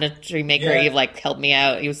cabinetry maker. He like helped me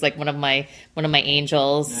out. He was like one of my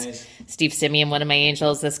angels. Nice. Steve Simeon, one of my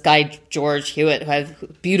angels. This guy George Hewitt, who has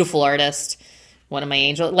beautiful artist, one of my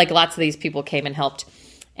angels. Like lots of these people came and helped,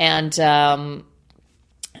 and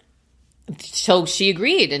so she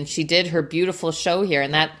agreed, and she did her beautiful show here,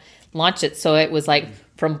 and that launched it. So it was like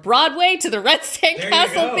from Broadway to the Red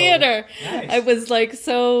Sandcastle Theater. Nice. It was like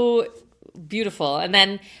so beautiful, and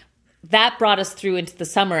then that brought us through into the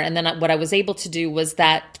summer. And then what I was able to do was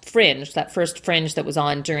that first Fringe that was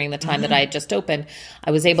on during the time that I had just opened, I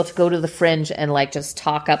was able to go to the Fringe and like just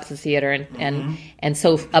talk up the theater. And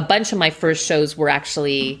so a bunch of my first shows were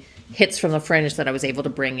actually hits from the Fringe that I was able to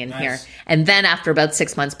bring in here. And then after about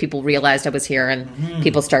 6 months, people realized I was here and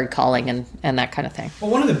people started calling and that kind of thing. Well,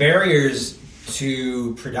 one of the barriers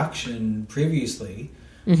to production previously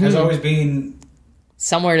has always been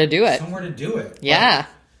somewhere to do it. Yeah. Like,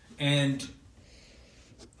 and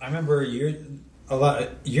I remember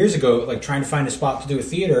years ago, like trying to find a spot to do a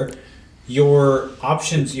theater, your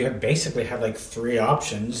options, you basically had like 3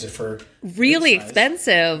 options for really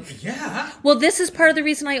expensive. Yeah. Well, this is part of the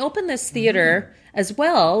reason I opened this theater as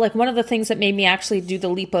well. Like one of the things that made me actually do the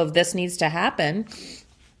leap of this needs to happen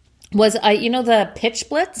was the Pitch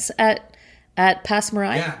Blitz at Pass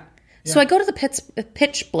Marais. Yeah. So I go to the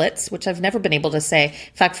Pitch Blitz, which I've never been able to say.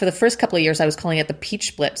 In fact, for the first couple of years, I was calling it the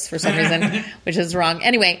Peach Blitz for some reason, which is wrong.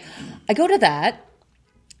 Anyway, I go to that,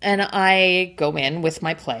 and I go in with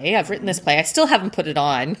my play. I've written this play. I still haven't put it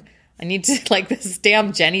on. I need to, like this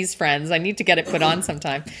damn Jenny's Friends. I need to get it put on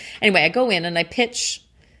sometime. Anyway, I go in, and I pitch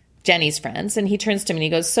Jenny's Friends, and he turns to me, and he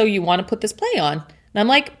goes, so you want to put this play on? And I'm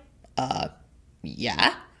like,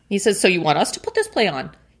 yeah. He says, so you want us to put this play on?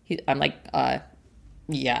 I'm like,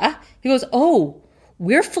 yeah. He goes, oh,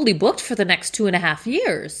 we're fully booked for the next 2.5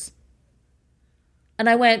 years. And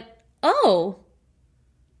I went, oh,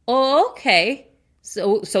 okay.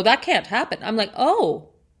 So that can't happen. I'm like, oh,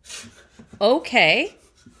 okay.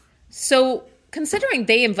 So considering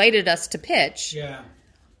they invited us to pitch,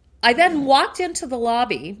 I then walked into the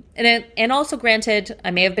lobby, and also granted, I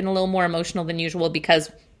may have been a little more emotional than usual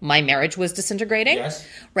because my marriage was disintegrating,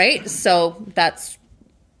 right? So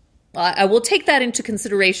I will take that into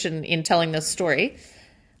consideration in telling this story.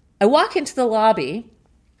 I walk into the lobby,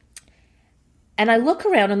 and I look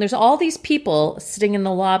around, and there's all these people sitting in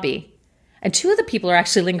the lobby. And two of the people are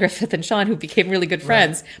actually Lynn Griffith and Sean, who became really good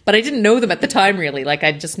friends. Right. But I didn't know them at the time, really. Like,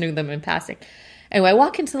 I just knew them in passing. Anyway, I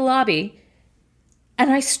walk into the lobby,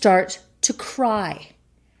 and I start to cry.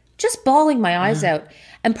 Just bawling my eyes out.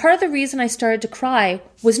 And part of the reason I started to cry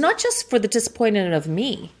was not just for the disappointment of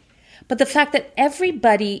me, but the fact that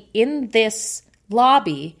everybody in this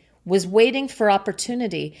lobby was waiting for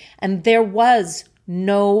opportunity. And there was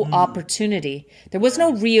no opportunity. There was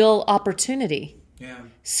no real opportunity. Yeah.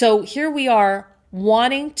 So here we are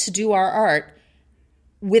wanting to do our art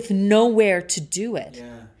with nowhere to do it.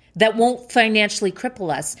 Yeah. That won't financially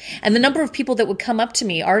cripple us. And the number of people that would come up to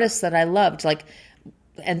me, artists that I loved, like,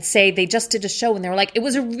 and say they just did a show and they were like, it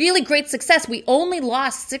was a really great success. We only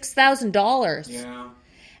lost $6,000. Yeah.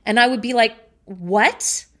 And I would be like,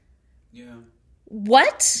 what? Yeah.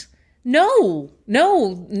 What? No.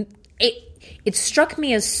 It struck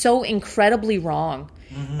me as so incredibly wrong.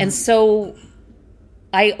 Mm-hmm. And so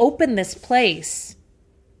I opened this place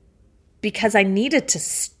because I needed to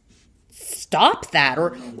stop that,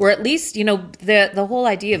 or at least, the whole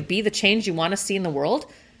idea of be the change you want to see in the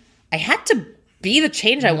world. I had to be the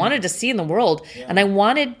change I wanted to see in the world. Yeah. And I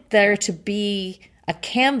wanted there to be a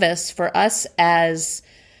canvas for us as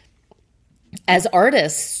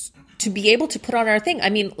artists to be able to put on our thing. I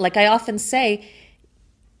mean, like I often say,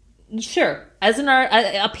 sure, as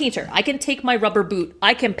a painter, I can take my rubber boot.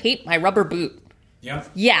 I can paint my rubber boot. Yeah.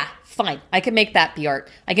 Yeah, fine. I can make that be art.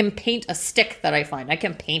 I can paint a stick that I find. I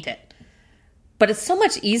can paint it. But it's so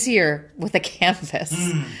much easier with a canvas.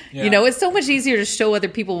 It's so much easier to show other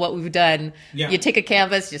people what we've done. Yeah. You take a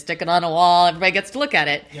canvas, you stick it on a wall, everybody gets to look at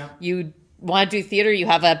it. Yeah. You want to do theater, you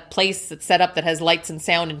have a place that's set up that has lights and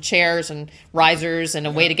sound and chairs and risers and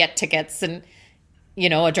a way to get tickets and,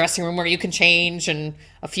 a dressing room where you can change and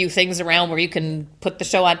a few things around where you can put the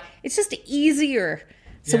show on. It's just easier.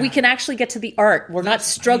 So we can actually get to the art. We're not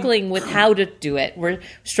struggling with how to do it. We're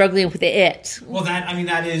struggling with it. Well,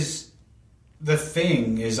 that is the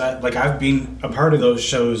thing is that, like, I've been a part of those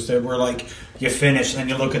shows that were like, you finish and then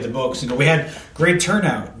you look at the books and go, we had great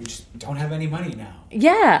turnout. We just don't have any money now.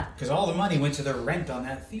 Yeah. Because all the money went to the rent on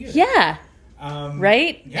that theater. Yeah.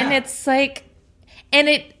 Right? Yeah. And it's like, and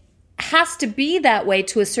it has to be that way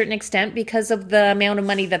to a certain extent because of the amount of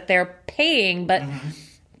money that they're paying. But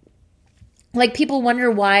like, people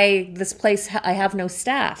wonder why this place, I have no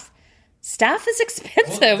staff. Staff is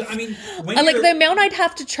expensive. Well, I mean, like the amount I'd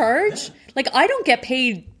have to charge, like I don't get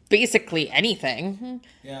paid basically anything.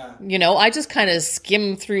 Yeah. I just kind of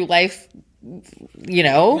skim through life,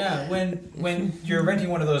 Yeah, when you're renting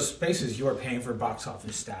one of those spaces, you are paying for box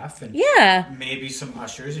office staff and maybe some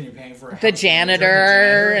ushers, and you're paying for the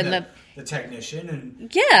janitor and the technician and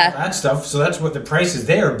all that stuff. So that's what the price is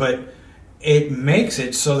there, but it makes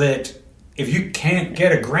it so that if you can't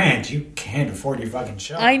get a grant, you can't afford your fucking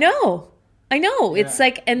show. I know. It's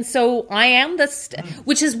like, and so I am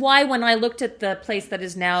which is why when I looked at the place that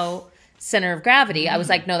is now Center of Gravity, I was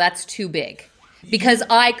like, no, that's too big. Because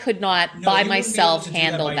I could not by myself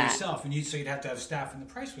handle that. Yourself, and so you'd have to have staff and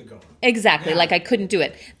the price would go up. Exactly. Yeah. Like I couldn't do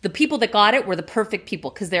it. The people that got it were the perfect people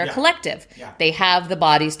because they're a collective. Yeah. They have the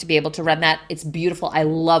bodies to be able to run that. It's beautiful. I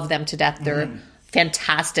love them to death. They're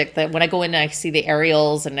fantastic. That when I go in and I see the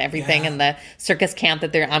aerials and everything and the circus camp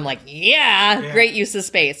that I'm like, great use of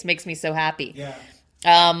space. Makes me so happy. Yeah.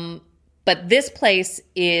 But this place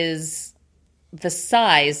is the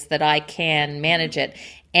size that I can manage it.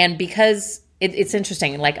 And because it's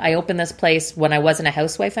interesting, like I opened this place when I wasn't a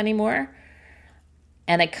housewife anymore.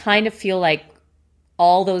 And I kind of feel like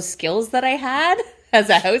all those skills that I had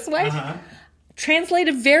as a housewife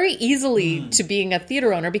translated very easily to being a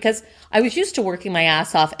theater owner because I was used to working my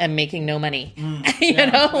ass off and making no money. I'm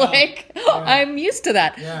used to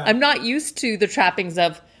that. Yeah. I'm not used to the trappings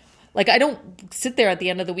of, like, I don't sit there at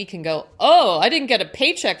the end of the week and go, oh, I didn't get a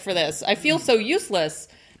paycheck for this. I feel so useless.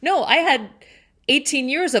 No, I had 18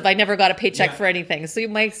 years of I never got a paycheck for anything. So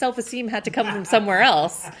my self-esteem had to come from somewhere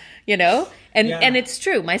else, And it's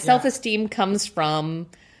true. My self-esteem comes from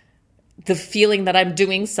the feeling that I'm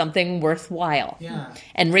doing something worthwhile. Yeah.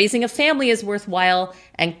 And raising a family is worthwhile,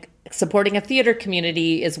 and supporting a theater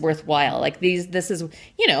community is worthwhile. Like this is,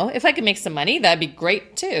 if I could make some money, that'd be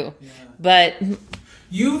great too. Yeah. But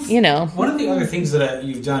one of the other things that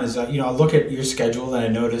you've done is, I look at your schedule and I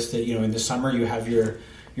noticed that, in the summer you have your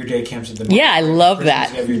day camps at the moment. Yeah, I love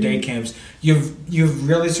that. You have your day camps. You've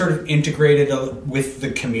really sort of integrated with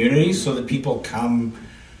the community so that people come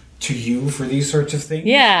to you for these sorts of things.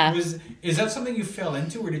 Yeah. Is that something you fell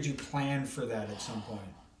into, or did you plan for that at some point?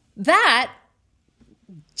 That,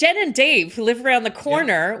 Jen and Dave, who live around the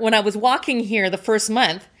corner, when I was walking here the first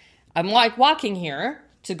month, I'm like walking here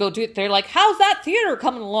to go do it. They're like, how's that theater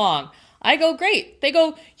coming along? I go, great. They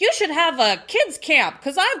go, you should have a kids camp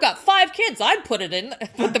because I've got 5 kids. I'd put them in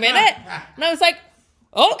it. And I was like,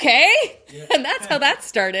 okay. Yeah. And that's how that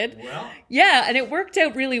started. Well. Yeah, and it worked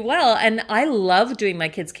out really well. And I love doing my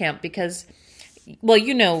kids camp because, well,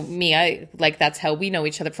 you know me, that's how we know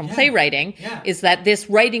each other from playwriting, is that this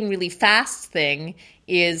writing really fast thing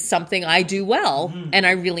is something I do well and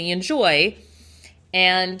I really enjoy.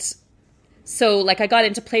 And so, I got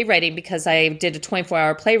into playwriting because I did a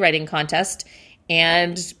 24-hour playwriting contest,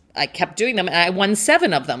 and I kept doing them, and I won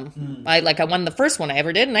 7 of them. I won the first one I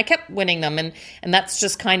ever did, and I kept winning them, and that's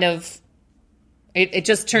just kind of, it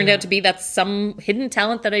just turned out to be that's some hidden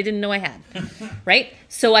talent that I didn't know I had, right?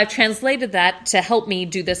 So I've translated that to help me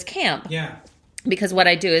do this camp. Yeah. Because what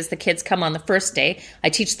I do is the kids come on the first day. I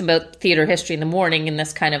teach them about theater history in the morning in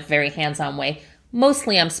this kind of very hands-on way.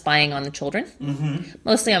 Mostly I'm spying on the children. Mm-hmm.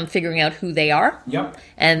 Mostly I'm figuring out who they are. Yep.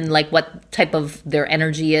 And what type of their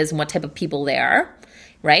energy is and what type of people they are,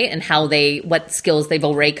 right? And what skills they've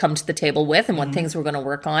already come to the table with and what things we're going to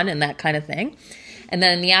work on and that kind of thing. And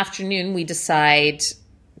then in the afternoon we decide,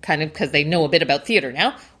 kind of because they know a bit about theater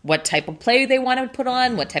now, what type of play they want to put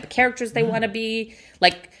on, what type of characters they want to be.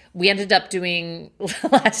 We ended up doing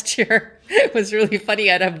last year. It was really funny.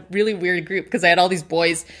 I had a really weird group because I had all these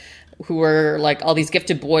boys who were all these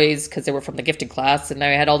gifted boys because they were from the gifted class, and I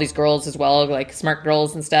had all these girls as well, smart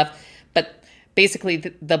girls and stuff. But basically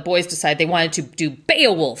the boys decided they wanted to do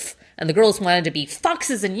Beowulf and the girls wanted to be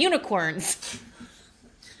foxes and unicorns.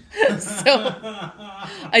 So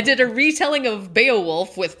I did a retelling of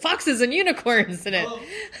Beowulf with foxes and unicorns in it,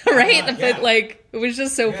 right? But it was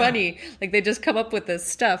just so funny. They just come up with this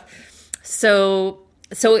stuff. So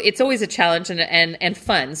it's always a challenge and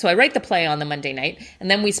fun. So I write the play on the Monday night,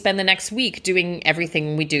 and then we spend the next week doing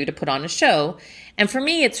everything we do to put on a show. And for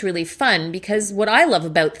me, it's really fun because what I love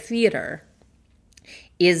about theater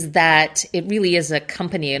is that it really is a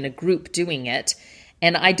company and a group doing it.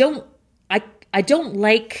 And I don't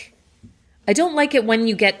like it when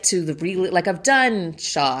you get to the really, I've done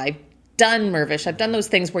Shaw, I've done Mirvish, I've done those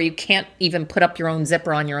things where you can't even put up your own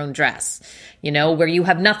zipper on your own dress, where you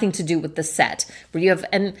have nothing to do with the set,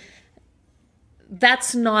 and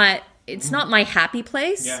that's not, it's not my happy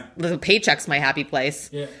place. Yeah. The paycheck's my happy place.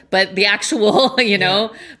 Yeah. But the actual,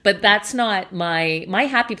 but that's not my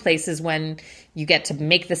happy place is when you get to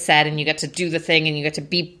make the set and you get to do the thing and you get to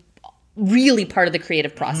be really part of the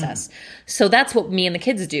creative process. So that's what me and the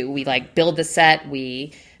kids do. We build the set,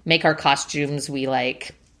 we make our costumes, we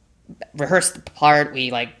rehearse the part,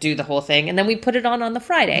 we do the whole thing, and then we put it on the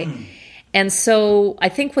Friday. And so I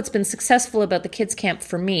think what's been successful about the kids camp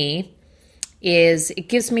for me is it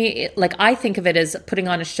gives me, I think of it as putting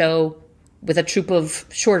on a show with a troupe of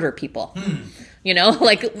shorter people.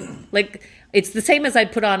 It's the same as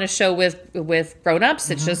I'd put on a show with grown-ups.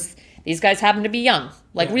 It's just these guys happen to be young,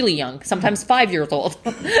 really young, sometimes 5 years old,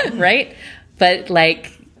 right? But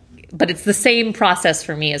it's the same process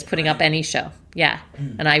for me as putting up any show. Yeah.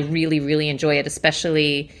 And I really, really enjoy it,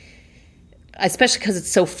 especially because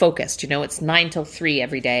it's so focused. It's 9 till 3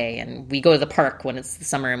 every day, and we go to the park when it's the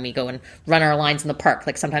summer, and we go and run our lines in the park.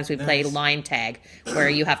 Sometimes we play line tag, where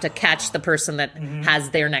you have to catch the person that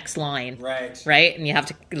has their next line, right, and you have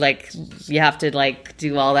to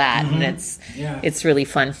do all that, and it's really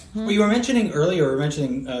fun. Well, you were mentioning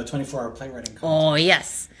 24-hour playwriting contest. Oh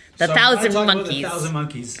yes, the 1,000 Monkeys. About the 1,000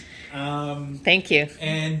 Monkeys. Thank you.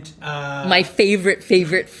 And my favorite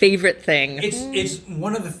thing. It's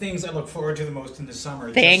one of the things I look forward to the most in the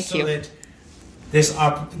summer. Thank you. That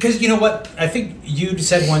because you know what, I think you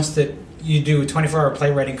said once that you do a 24-hour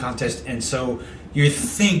playwriting contest, and so you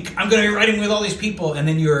think I'm going to be writing with all these people, and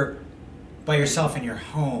then you're by yourself in your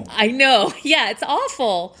home. I know. Yeah, it's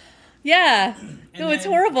awful. Yeah. It's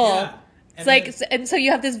horrible. Yeah. And so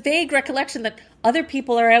you have this vague recollection that other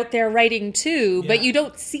people are out there writing too, but you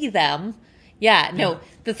don't see them. Yeah, no.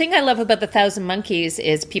 The thing I love about the 1,000 Monkeys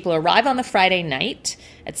is people arrive on the Friday night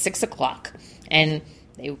at 6:00, and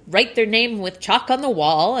they write their name with chalk on the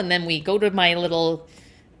wall, and then we go to my little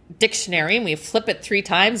dictionary, and we flip it 3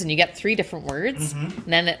 times, and you get 3 different words.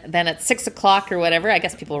 And then at 6 o'clock or whatever, I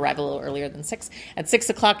guess people arrive a little earlier than 6. At 6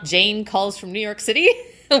 o'clock, Jane calls from New York City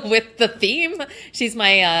with the theme. She's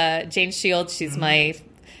my Jane Shields. She's my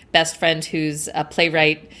best friend who's a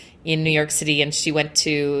playwright in New York City, and she went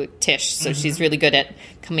to Tisch, so she's really good at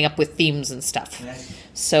coming up with themes and stuff. Nice.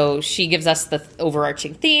 So she gives us the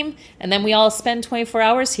overarching theme, and then we all spend 24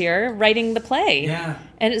 hours here writing the play. Yeah.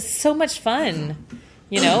 And it's so much fun.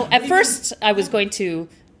 At first I was going to,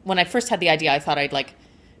 when I first had the idea, I thought I'd like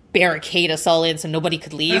barricade us all in so nobody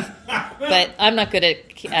could leave. But I'm not good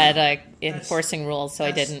at enforcing rules, so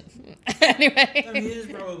I didn't. Anyway. I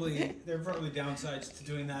mean, there are probably downsides to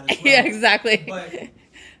doing that as well. Yeah, exactly. But,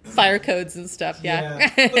 fire codes and stuff, yeah.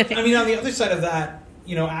 But, I mean, on the other side of that,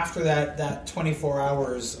 after that 24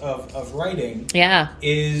 hours of writing,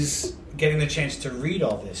 is getting the chance to read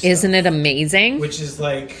all this. Isn't it amazing? Which is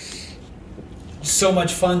like so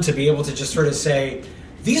much fun to be able to just sort of say,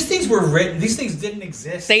 these things were written. These things didn't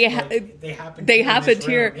exist. They happened. They happened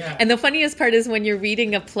here. Yeah. And the funniest part is when you're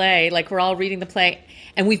reading a play, like we're all reading the play,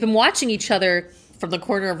 and we've been watching each other from the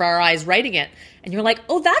corner of our eyes writing it, and you're like,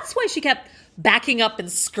 oh, that's why she kept backing up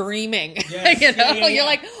and screaming. Yes. You're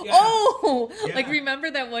like, oh, like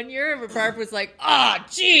remember that one year where Barb was like,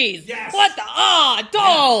 geez, what the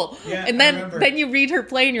doll, and then you read her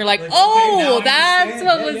play and you're like, oh, okay, that's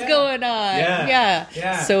what was going on.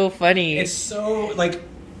 Yeah, so funny. It's so like,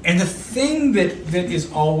 and the thing that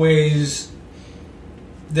is always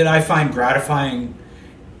that I find gratifying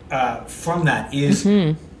from that is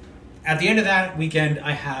at the end of that weekend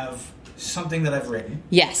I have something that I've written.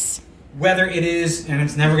 Yes. Whether it is, and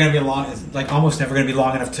it's never going to be long, it's like almost never going to be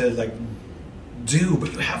long enough to like do,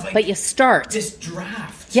 but you have like, but you start this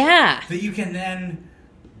draft, that you can then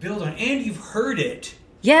build on, and you've heard it,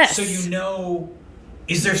 so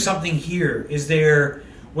is there something here?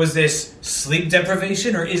 Was this sleep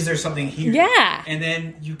deprivation, or is there something here? Yeah, and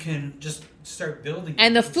then you can just start building.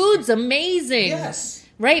 And the food's amazing. Yes.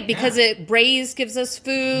 Right, because Braze gives us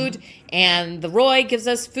food, and the Roy gives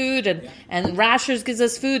us food, and Rashers gives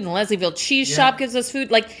us food, and Leslieville Cheese Shop gives us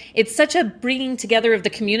food. Like, it's such a bringing together of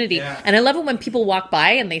the community. Yeah. And I love it when people walk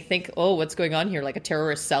by and they think, oh, what's going on here? Like a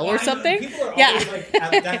terrorist cell or something? People are always like,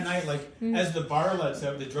 at that night, like, as the bar lets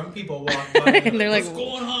out, the drunk people walk by and they're like, what's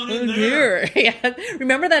going on in there? Yeah.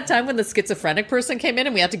 Remember that time when the schizophrenic person came in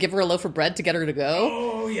and we had to give her a loaf of bread to get her to go?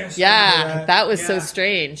 Oh, yes. Yeah, that was so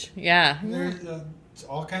strange. Yeah. There's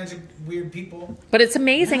all kinds of weird people. But it's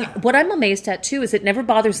amazing. Yeah. What I'm amazed at, too, is it never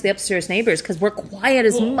bothers the upstairs neighbors because we're quiet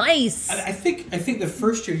as mice. I think the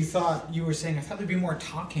first year you were saying, I thought there'd be more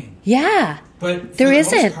talking. Yeah. But there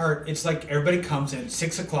isn't. Most part, it's like everybody comes in at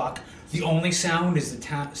 6 o'clock. The only sound is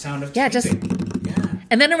the sound of typing.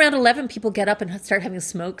 And then around 11, people get up and start having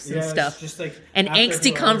smokes and stuff. Just like and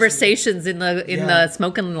angsty conversations in the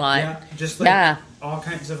smoking line. Yeah, just like all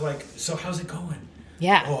kinds of like, so how's it going?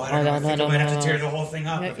 Yeah. Oh, I don't know. I think I might have to tear the whole thing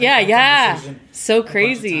up. Yeah. So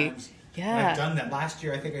crazy. Yeah. And I've done that. Last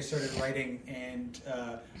year, I think I started writing, and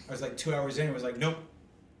I was like 2 hours in. It was like, nope.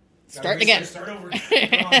 Start again. Start over.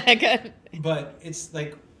 Good. But it's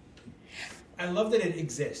like, I love that it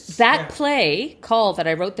exists. That play, Call, that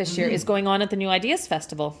I wrote this year is going on at the New Ideas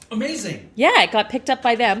Festival. Amazing. Yeah, it got picked up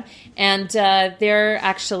by them. And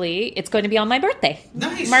it's going to be on my birthday.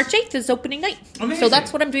 Nice. March 8th is opening night. Amazing. So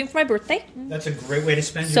that's what I'm doing for my birthday. That's a great way to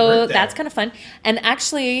spend your birthday. So that's kind of fun. And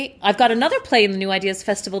actually, I've got another play in the New Ideas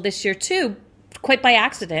Festival this year, too. Quite by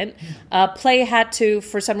accident. Play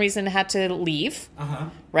for some reason, had to leave.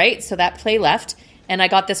 Right? So that play left. And I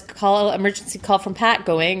got this emergency call from Pat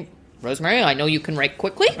going, Rosemary, I know you can write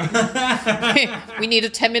quickly. We need a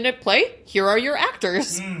 10-minute play. Here are your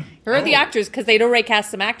actors. Here are the actors, because they'd already cast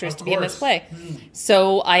some actors to be in this play.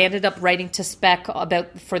 So I ended up writing to spec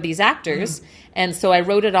for these actors. And so I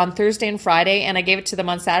wrote it on Thursday and Friday, and I gave it to them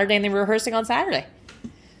on Saturday, and they were rehearsing on Saturday.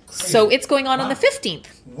 Crazy. So it's going on the 15th.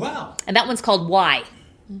 Wow. And that one's called Why.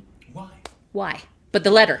 Why? But the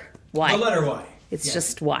letter, why? The letter Y. It's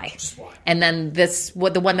just why. Just why. And then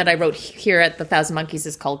the one that I wrote here at the Thousand Monkeys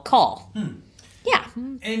is called Call. Yeah.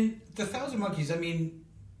 And the Thousand Monkeys, I mean,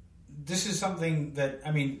 this is something that,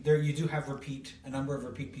 I mean, you do have a number of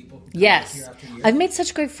repeat people. Yes. Year after year. I've made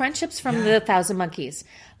such great friendships from the Thousand Monkeys.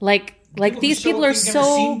 Like these people are so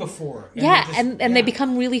never seen before. And they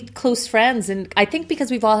become really close friends, and I think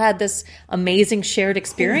because we've all had this amazing shared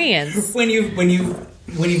experience. When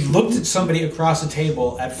you've looked at somebody across a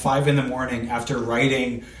table at 5 a.m. after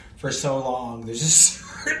writing for so long, there's a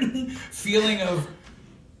certain feeling of,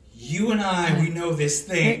 you and I, we know this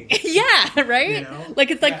thing. Yeah, right? You know?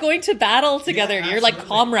 Like it's like going to battle together. You're like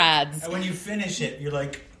comrades. And when you finish it, you're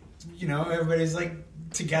like, everybody's like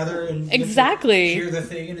together and exactly hear the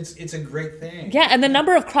thing, and it's a great thing. Yeah, and the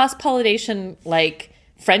number of cross-pollination like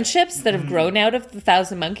friendships that have grown out of the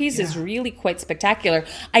 1,000 Monkeys is really quite spectacular.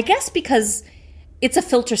 I guess because it's a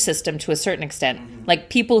filter system to a certain extent.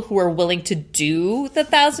 Like people who are willing to do the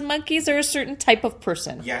 1,000 Monkeys are a certain type of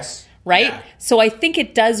person. Yes. Right? Yeah. So I think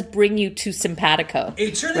it does bring you to simpatico.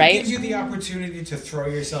 It certainly gives you the opportunity to throw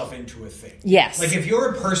yourself into a thing. Yes. Like if you're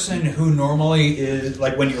a person who normally is,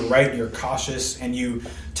 like when you're writing, you're cautious and you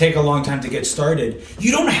take a long time to get started,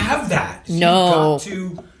 you don't have that. So no.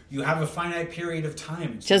 You have a finite period of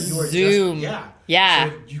time. So just zoom. Yeah.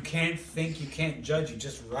 So you can't think, you can't judge, you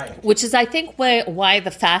just write. Which is, I think, why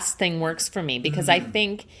the fast thing works for me. Because I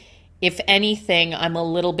think, if anything, I'm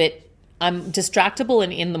distractible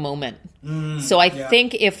and in the moment. So I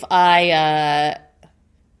think if I,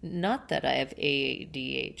 not that I have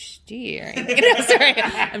ADHD or anything. Sorry,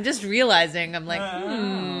 I'm just realizing. I'm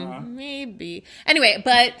like, maybe. Anyway,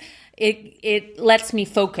 but it lets me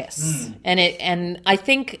focus, and I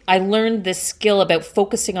think I learned this skill about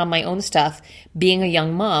focusing on my own stuff being a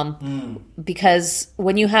young mom, because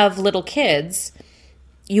when you have little kids,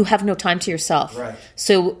 you have no time to yourself. Right.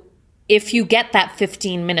 So if you get that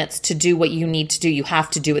 15 minutes to do what you need to do, you have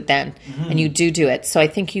to do it then. And you do it. So I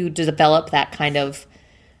think you develop that kind of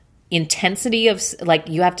intensity of, like,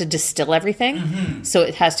 you have to distill everything. So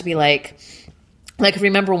it has to be like I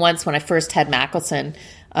remember once when I first had Mackelson,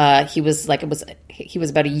 he was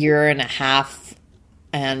about a year and a half,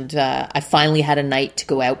 and I finally had a night to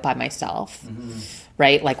go out by myself,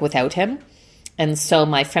 right? Like without him. And so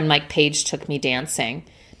my friend Mike Page took me dancing.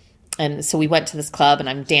 And so we went to this club and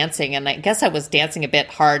I'm dancing, and I guess I was dancing a bit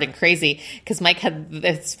hard and crazy because Mike had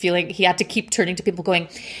this feeling he had to keep turning to people going,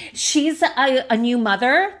 she's a new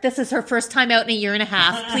mother. This is her first time out in a year and a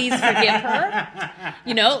half. Please forgive her.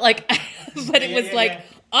 You know, like, but it was like,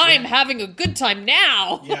 I'm having a good time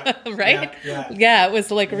now. Right? Yeah, it was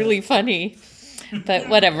like really funny, but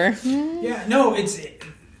whatever. Yeah, no,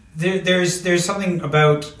 there's something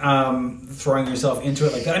about throwing yourself into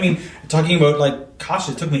it like that. I mean, talking about, like, gosh,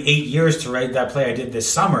 it took me 8 years to write that play I did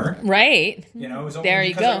this summer. Right. You know, it was only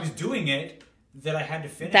because I was doing it that I had to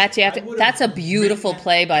finish. That's a beautiful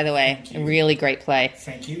play, by the way. A really great play.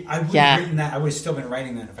 Thank you. I would have written that. I would have still been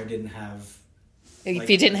writing that if I didn't have...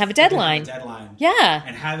 If you didn't have a deadline. Yeah.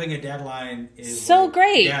 And having a deadline is... So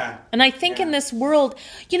great. Yeah. And I think in this world,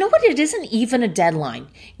 you know what? It isn't even a deadline.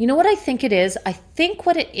 You know what I think it is? I think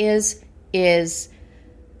what it is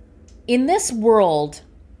in this world,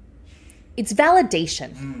 it's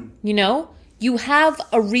validation. You know? You have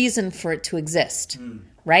a reason for it to exist.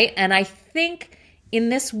 Right? And I think in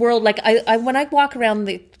this world, like I when I walk around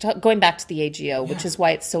going back to the AGO, which is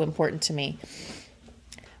why it's so important to me.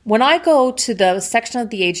 When I go to the section of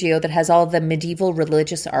the AGO that has all the medieval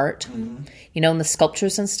religious art, you know, and the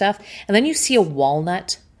sculptures and stuff, and then you see a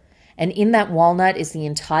walnut, and in that walnut is the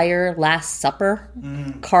entire Last Supper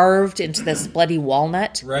carved into this bloody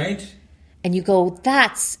walnut. Right. And you go,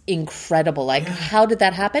 that's incredible. Like, how did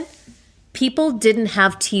that happen? People didn't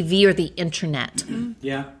have TV or the internet.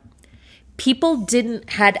 People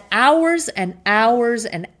had hours and hours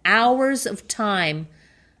and hours of time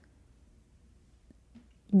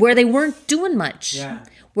where they weren't doing much,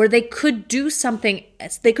 where they could do something.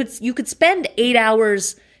 You could spend 8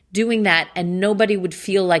 hours doing that and nobody would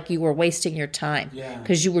feel like you were wasting your time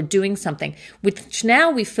because you were doing something, which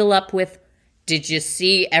now we fill up with, did you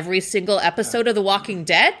see every single episode of The Walking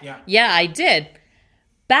Dead? Yeah, I did.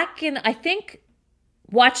 Back in, I think,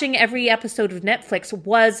 watching every episode of Netflix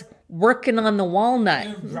was working on the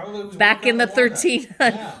walnut. Back in the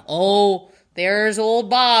 1300s. Oh, there's old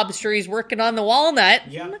Bob. Sure, he's working on the walnut.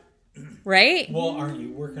 Right? Well, aren't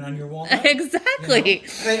you working on your walnut? Exactly.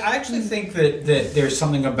 You know? I actually think that there's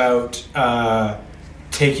something about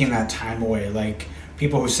taking that time away. Like,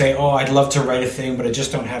 people who say, oh, I'd love to write a thing, but I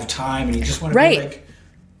just don't have time. And you just want to be like,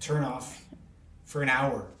 turn off for an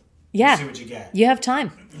hour. Yeah. See what you get. You have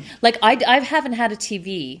time. Like, I haven't had a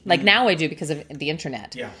TV. Like, now I do because of the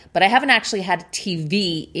internet. But I haven't actually had a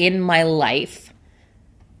TV in my life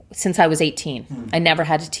since I was 18. I never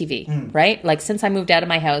had a TV, right? Like, since I moved out of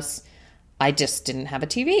my house, I just didn't have a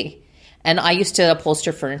TV. And I used to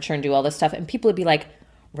upholster furniture and do all this stuff. And people would be like,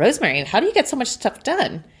 Rosemary, how do you get so much stuff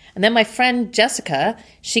done? And then my friend Jessica,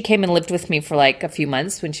 she came and lived with me for like a few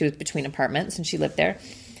months when she was between apartments and she lived there.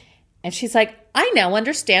 And she's like, I now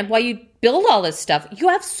understand why you build all this stuff. You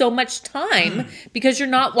have so much time because you're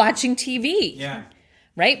not watching TV.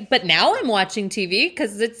 Right? But now I'm watching TV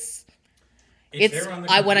because it's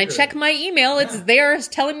when I check my email, it's there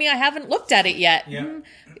telling me I haven't looked at it yet.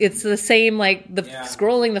 It's the same, like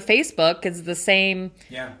scrolling the Facebook is the same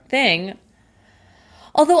thing.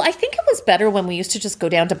 Although I think it was better when we used to just go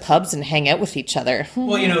down to pubs and hang out with each other.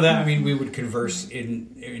 Well, we would converse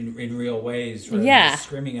in real ways rather than just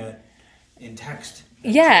screaming in text.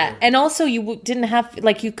 Yeah, and also you didn't have,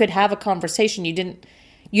 like, you could have a conversation. You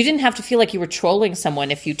didn't have to feel like you were trolling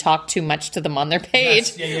someone if you talked too much to them on their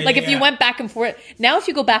page. Yes. If you went back and forth. Now if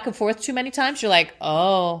you go back and forth too many times, you're like,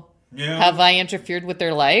 oh, have I interfered with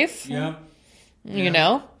their life? Yeah. You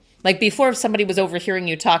know? Like before, if somebody was overhearing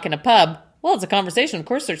you talk in a pub, well, it's a conversation. Of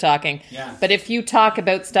course they're talking. Yeah. But if you talk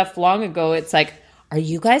about stuff long ago, it's like, are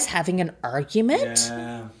you guys having an argument?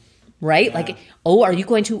 Yeah. Right? Yeah. Like, oh, are you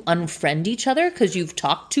going to unfriend each other because you've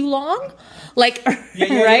talked too long? Like, right?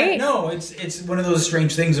 Yeah. No, it's one of those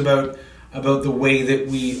strange things about the way that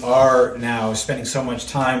we are now spending so much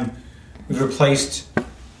time. We've replaced.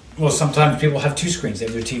 Well, sometimes people have two screens. They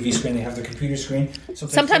have their TV screen, they have their computer screen.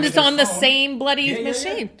 Sometimes it's on the same bloody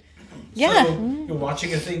machine. Yeah. So you're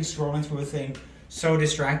watching a thing, scrolling through a thing, so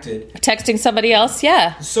distracted. Texting somebody else,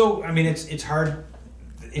 yeah. So, it's hard.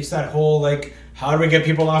 It's that whole, like, how do we get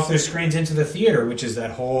people off their screens into the theater, which is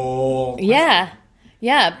that whole... Yeah.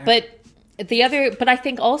 But I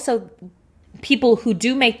think also people who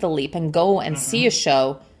do make the leap and go and see a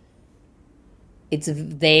show,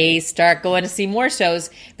 they start going to see more shows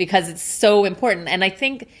because it's so important. And I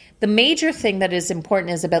think the major thing that is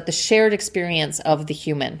important is about the shared experience of the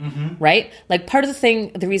human, right? Like part of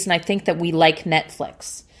the reason I think that we like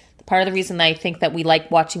Netflix, part of the reason I think that we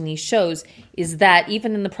like watching these shows is that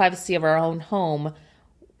even in the privacy of our own home,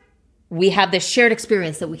 we have this shared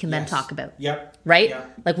experience that we can then talk about. Yep. Right?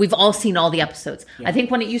 Yep. Like we've all seen all the episodes. Yep. I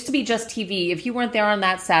think when it used to be just TV, if you weren't there on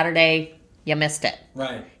that Saturday, you missed it.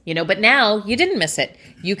 Right. But now you didn't miss it.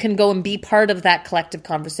 You can go and be part of that collective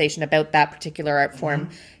conversation about that particular art form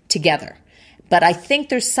together. But I think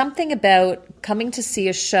there's something about coming to see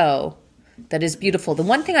a show that is beautiful. The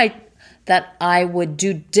one thing that I would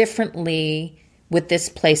do differently with this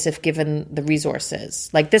place if given the resources,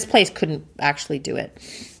 like this place couldn't actually do it,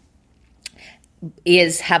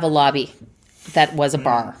 is have a lobby that was a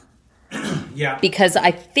bar. Yeah. Because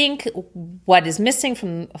I think what is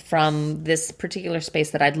missing from this particular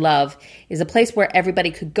space that I'd love is a place where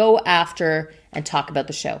everybody could go after and talk about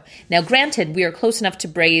the show. Now, granted, we are close enough to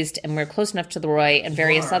Braised and we're close enough to the Roy and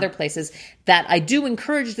various other places that I do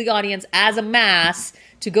encourage the audience as a mass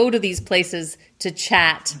to go to these places to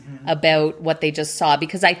chat about what they just saw,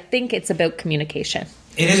 because I think it's about communication.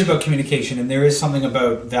 It is about communication, and there is something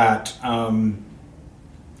about that,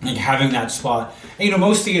 like having that spot. And,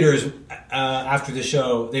 most theaters, after the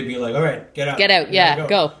show, they'd be like, all right, get up. Get out,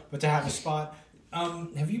 go. But to have a spot...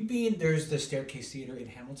 have you been... There's the Staircase Theater in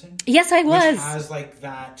Hamilton. Yes, I was. Which has, like,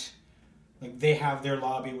 that... Like, they have their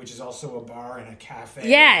lobby, which is also a bar and a cafe.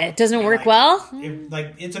 Yeah, it doesn't work well.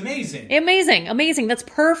 It's amazing. Amazing. That's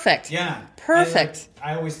perfect. Yeah. Perfect.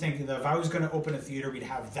 I always think that if I was going to open a theater, we'd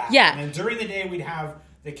have that. Yeah. And then during the day, we'd have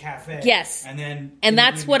the cafe. Yes. And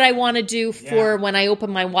that's what I want to do for when I open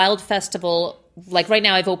my Wild Festival. Like right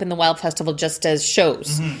now, I've opened the Wild Festival just as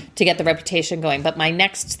shows to get the reputation going. But my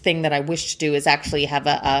next thing that I wish to do is actually have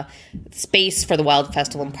a space for the Wild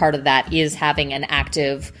Festival. And part of that is having an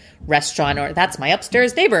active restaurant, or that's my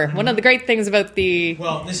upstairs neighbor. One of the great things about the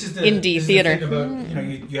indie theater. The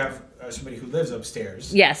thing about, you have somebody who lives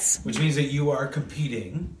upstairs. Yes. Which means that you are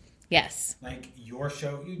competing. Yes. Like your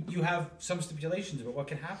show, you have some stipulations about what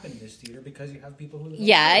can happen in this theater because you have people who live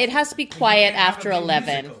upstairs. It has to be quiet after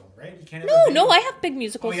 11. Musical, right? You can't no, I have big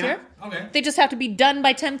musicals here. Okay. They just have to be done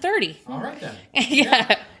by 10:30. All right then.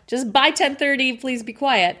 Yeah. Just by 10:30, please be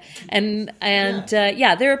quiet. And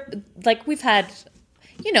they're like, we've had,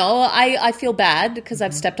 I feel bad because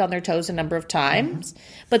I've stepped on their toes a number of times,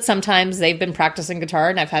 but sometimes they've been practicing guitar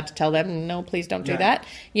and I've had to tell them, no, please don't do that.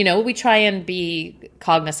 We try and be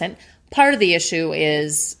cognizant. Part of the issue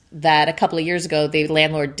is that a couple of years ago, the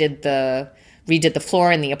landlord redid the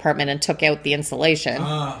floor in the apartment and took out the insulation.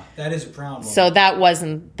 That is a problem. So that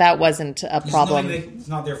wasn't a problem. It's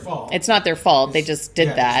not their fault. It's not their fault. They just did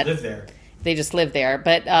that. They just live there.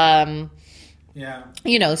 But, so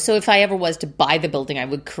if I ever was to buy the building, I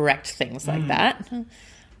would correct things like that.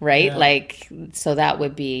 Right? Yeah. Like, so that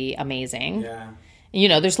would be amazing. Yeah.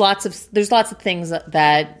 There's lots of things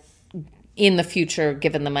that in the future,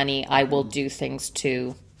 given the money, I will do things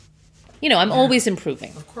to, I'm always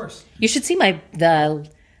improving. Of course. You should see what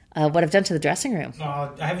I've done to the dressing room. I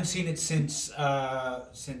haven't seen it since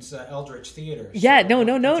Eldritch Theater. Yeah,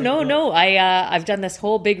 no. I've done this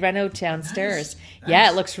whole big reno downstairs. Nice. Yeah,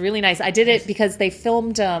 it looks really nice. I did it because they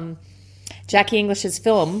filmed Jackie English's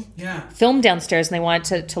filmed downstairs, and they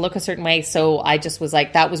wanted to look a certain way. So I just was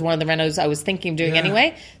like, that was one of the renos I was thinking of doing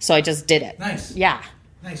anyway. So I just did it. Nice. Yeah.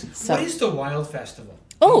 Nice. So, what is the Wild Festival?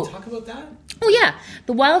 Can you talk about that? Oh yeah,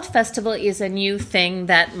 the Wild Festival is a new thing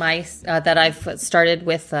that that I've started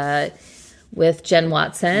with Jen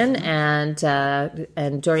Watson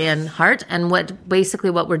and Dorian Hart, and what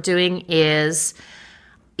we're doing is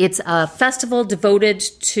it's a festival devoted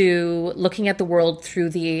to looking at the world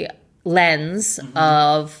through the lens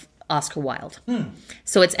of Oscar Wilde.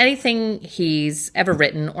 So it's anything he's ever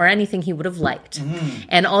written or anything he would have liked,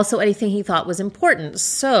 and also anything he thought was important.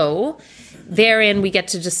 So therein we get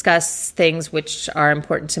to discuss things which are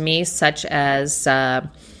important to me, such as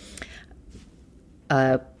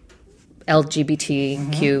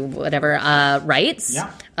LGBTQ whatever rights,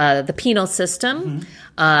 the penal system,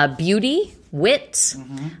 beauty, wit,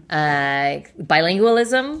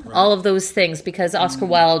 bilingualism, all of those things, because Oscar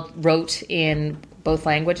Wilde wrote in both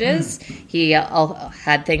languages. He all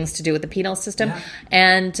had things to do with the penal system,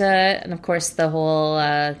 and of course the whole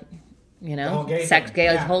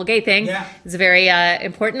whole gay thing is very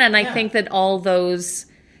important. And I think that all those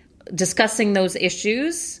discussing those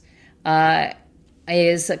issues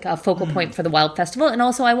is a focal point for the Wild Festival. And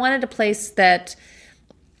also I wanted a place that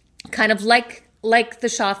kind of like the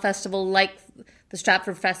Shaw Festival, like the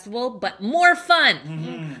Stratford Festival, but more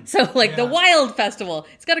fun. So the Wild Festival.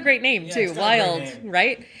 It's got a great name too. Wild,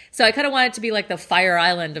 right? So I kind of want it to be like the Fire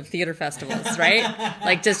Island of theater festivals, right?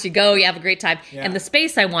 Like just you go, you have a great time. And the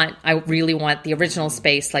space I really want the original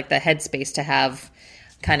space, like the head space, to have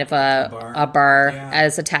kind of a bar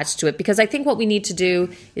as attached to it, because I think what we need to do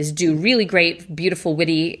is do really great, beautiful,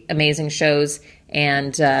 witty, amazing shows,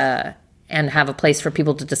 and have a place for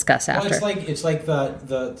people to discuss after. Well, it's like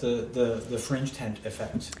the Fringe tent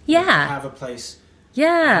effect. Yeah, have a place.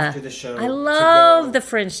 Yeah, after the show. I love the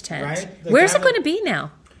Fringe tent. Right? Where's it going to be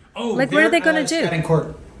now? Oh, what are they going to do? Scatting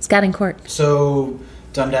Court. Scatting Court. So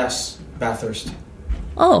Dundas, Bathurst.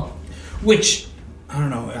 Oh, which. I don't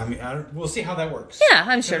know. I mean, we'll see how that works. Yeah,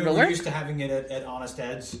 I'm sure it'll work. We're used to having it at Honest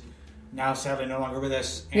Ed's. Now, sadly, no longer with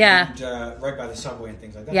us. And, right by the subway and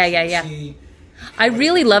things like that. Yeah. I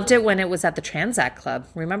really loved it when it was at the Transact Club.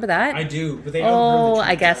 Remember that? I do, but they outgrew the Transact.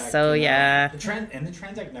 I guess so. Yeah. The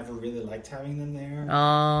Transact never really liked having them there.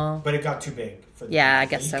 Oh. But it got too big. I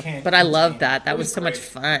guess so. But I loved that. That was so much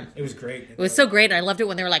fun. It was great. It was so great. And I loved it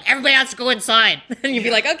when they were like, everybody has to go inside. And you'd be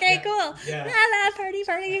like, okay, cool. Yeah. Party.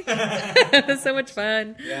 It was so much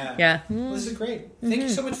fun. Yeah. Well, this is great. Thank you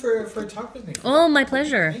so much for talking with me. Oh, my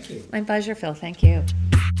pleasure. Thank you. My pleasure, Phil. Thank you.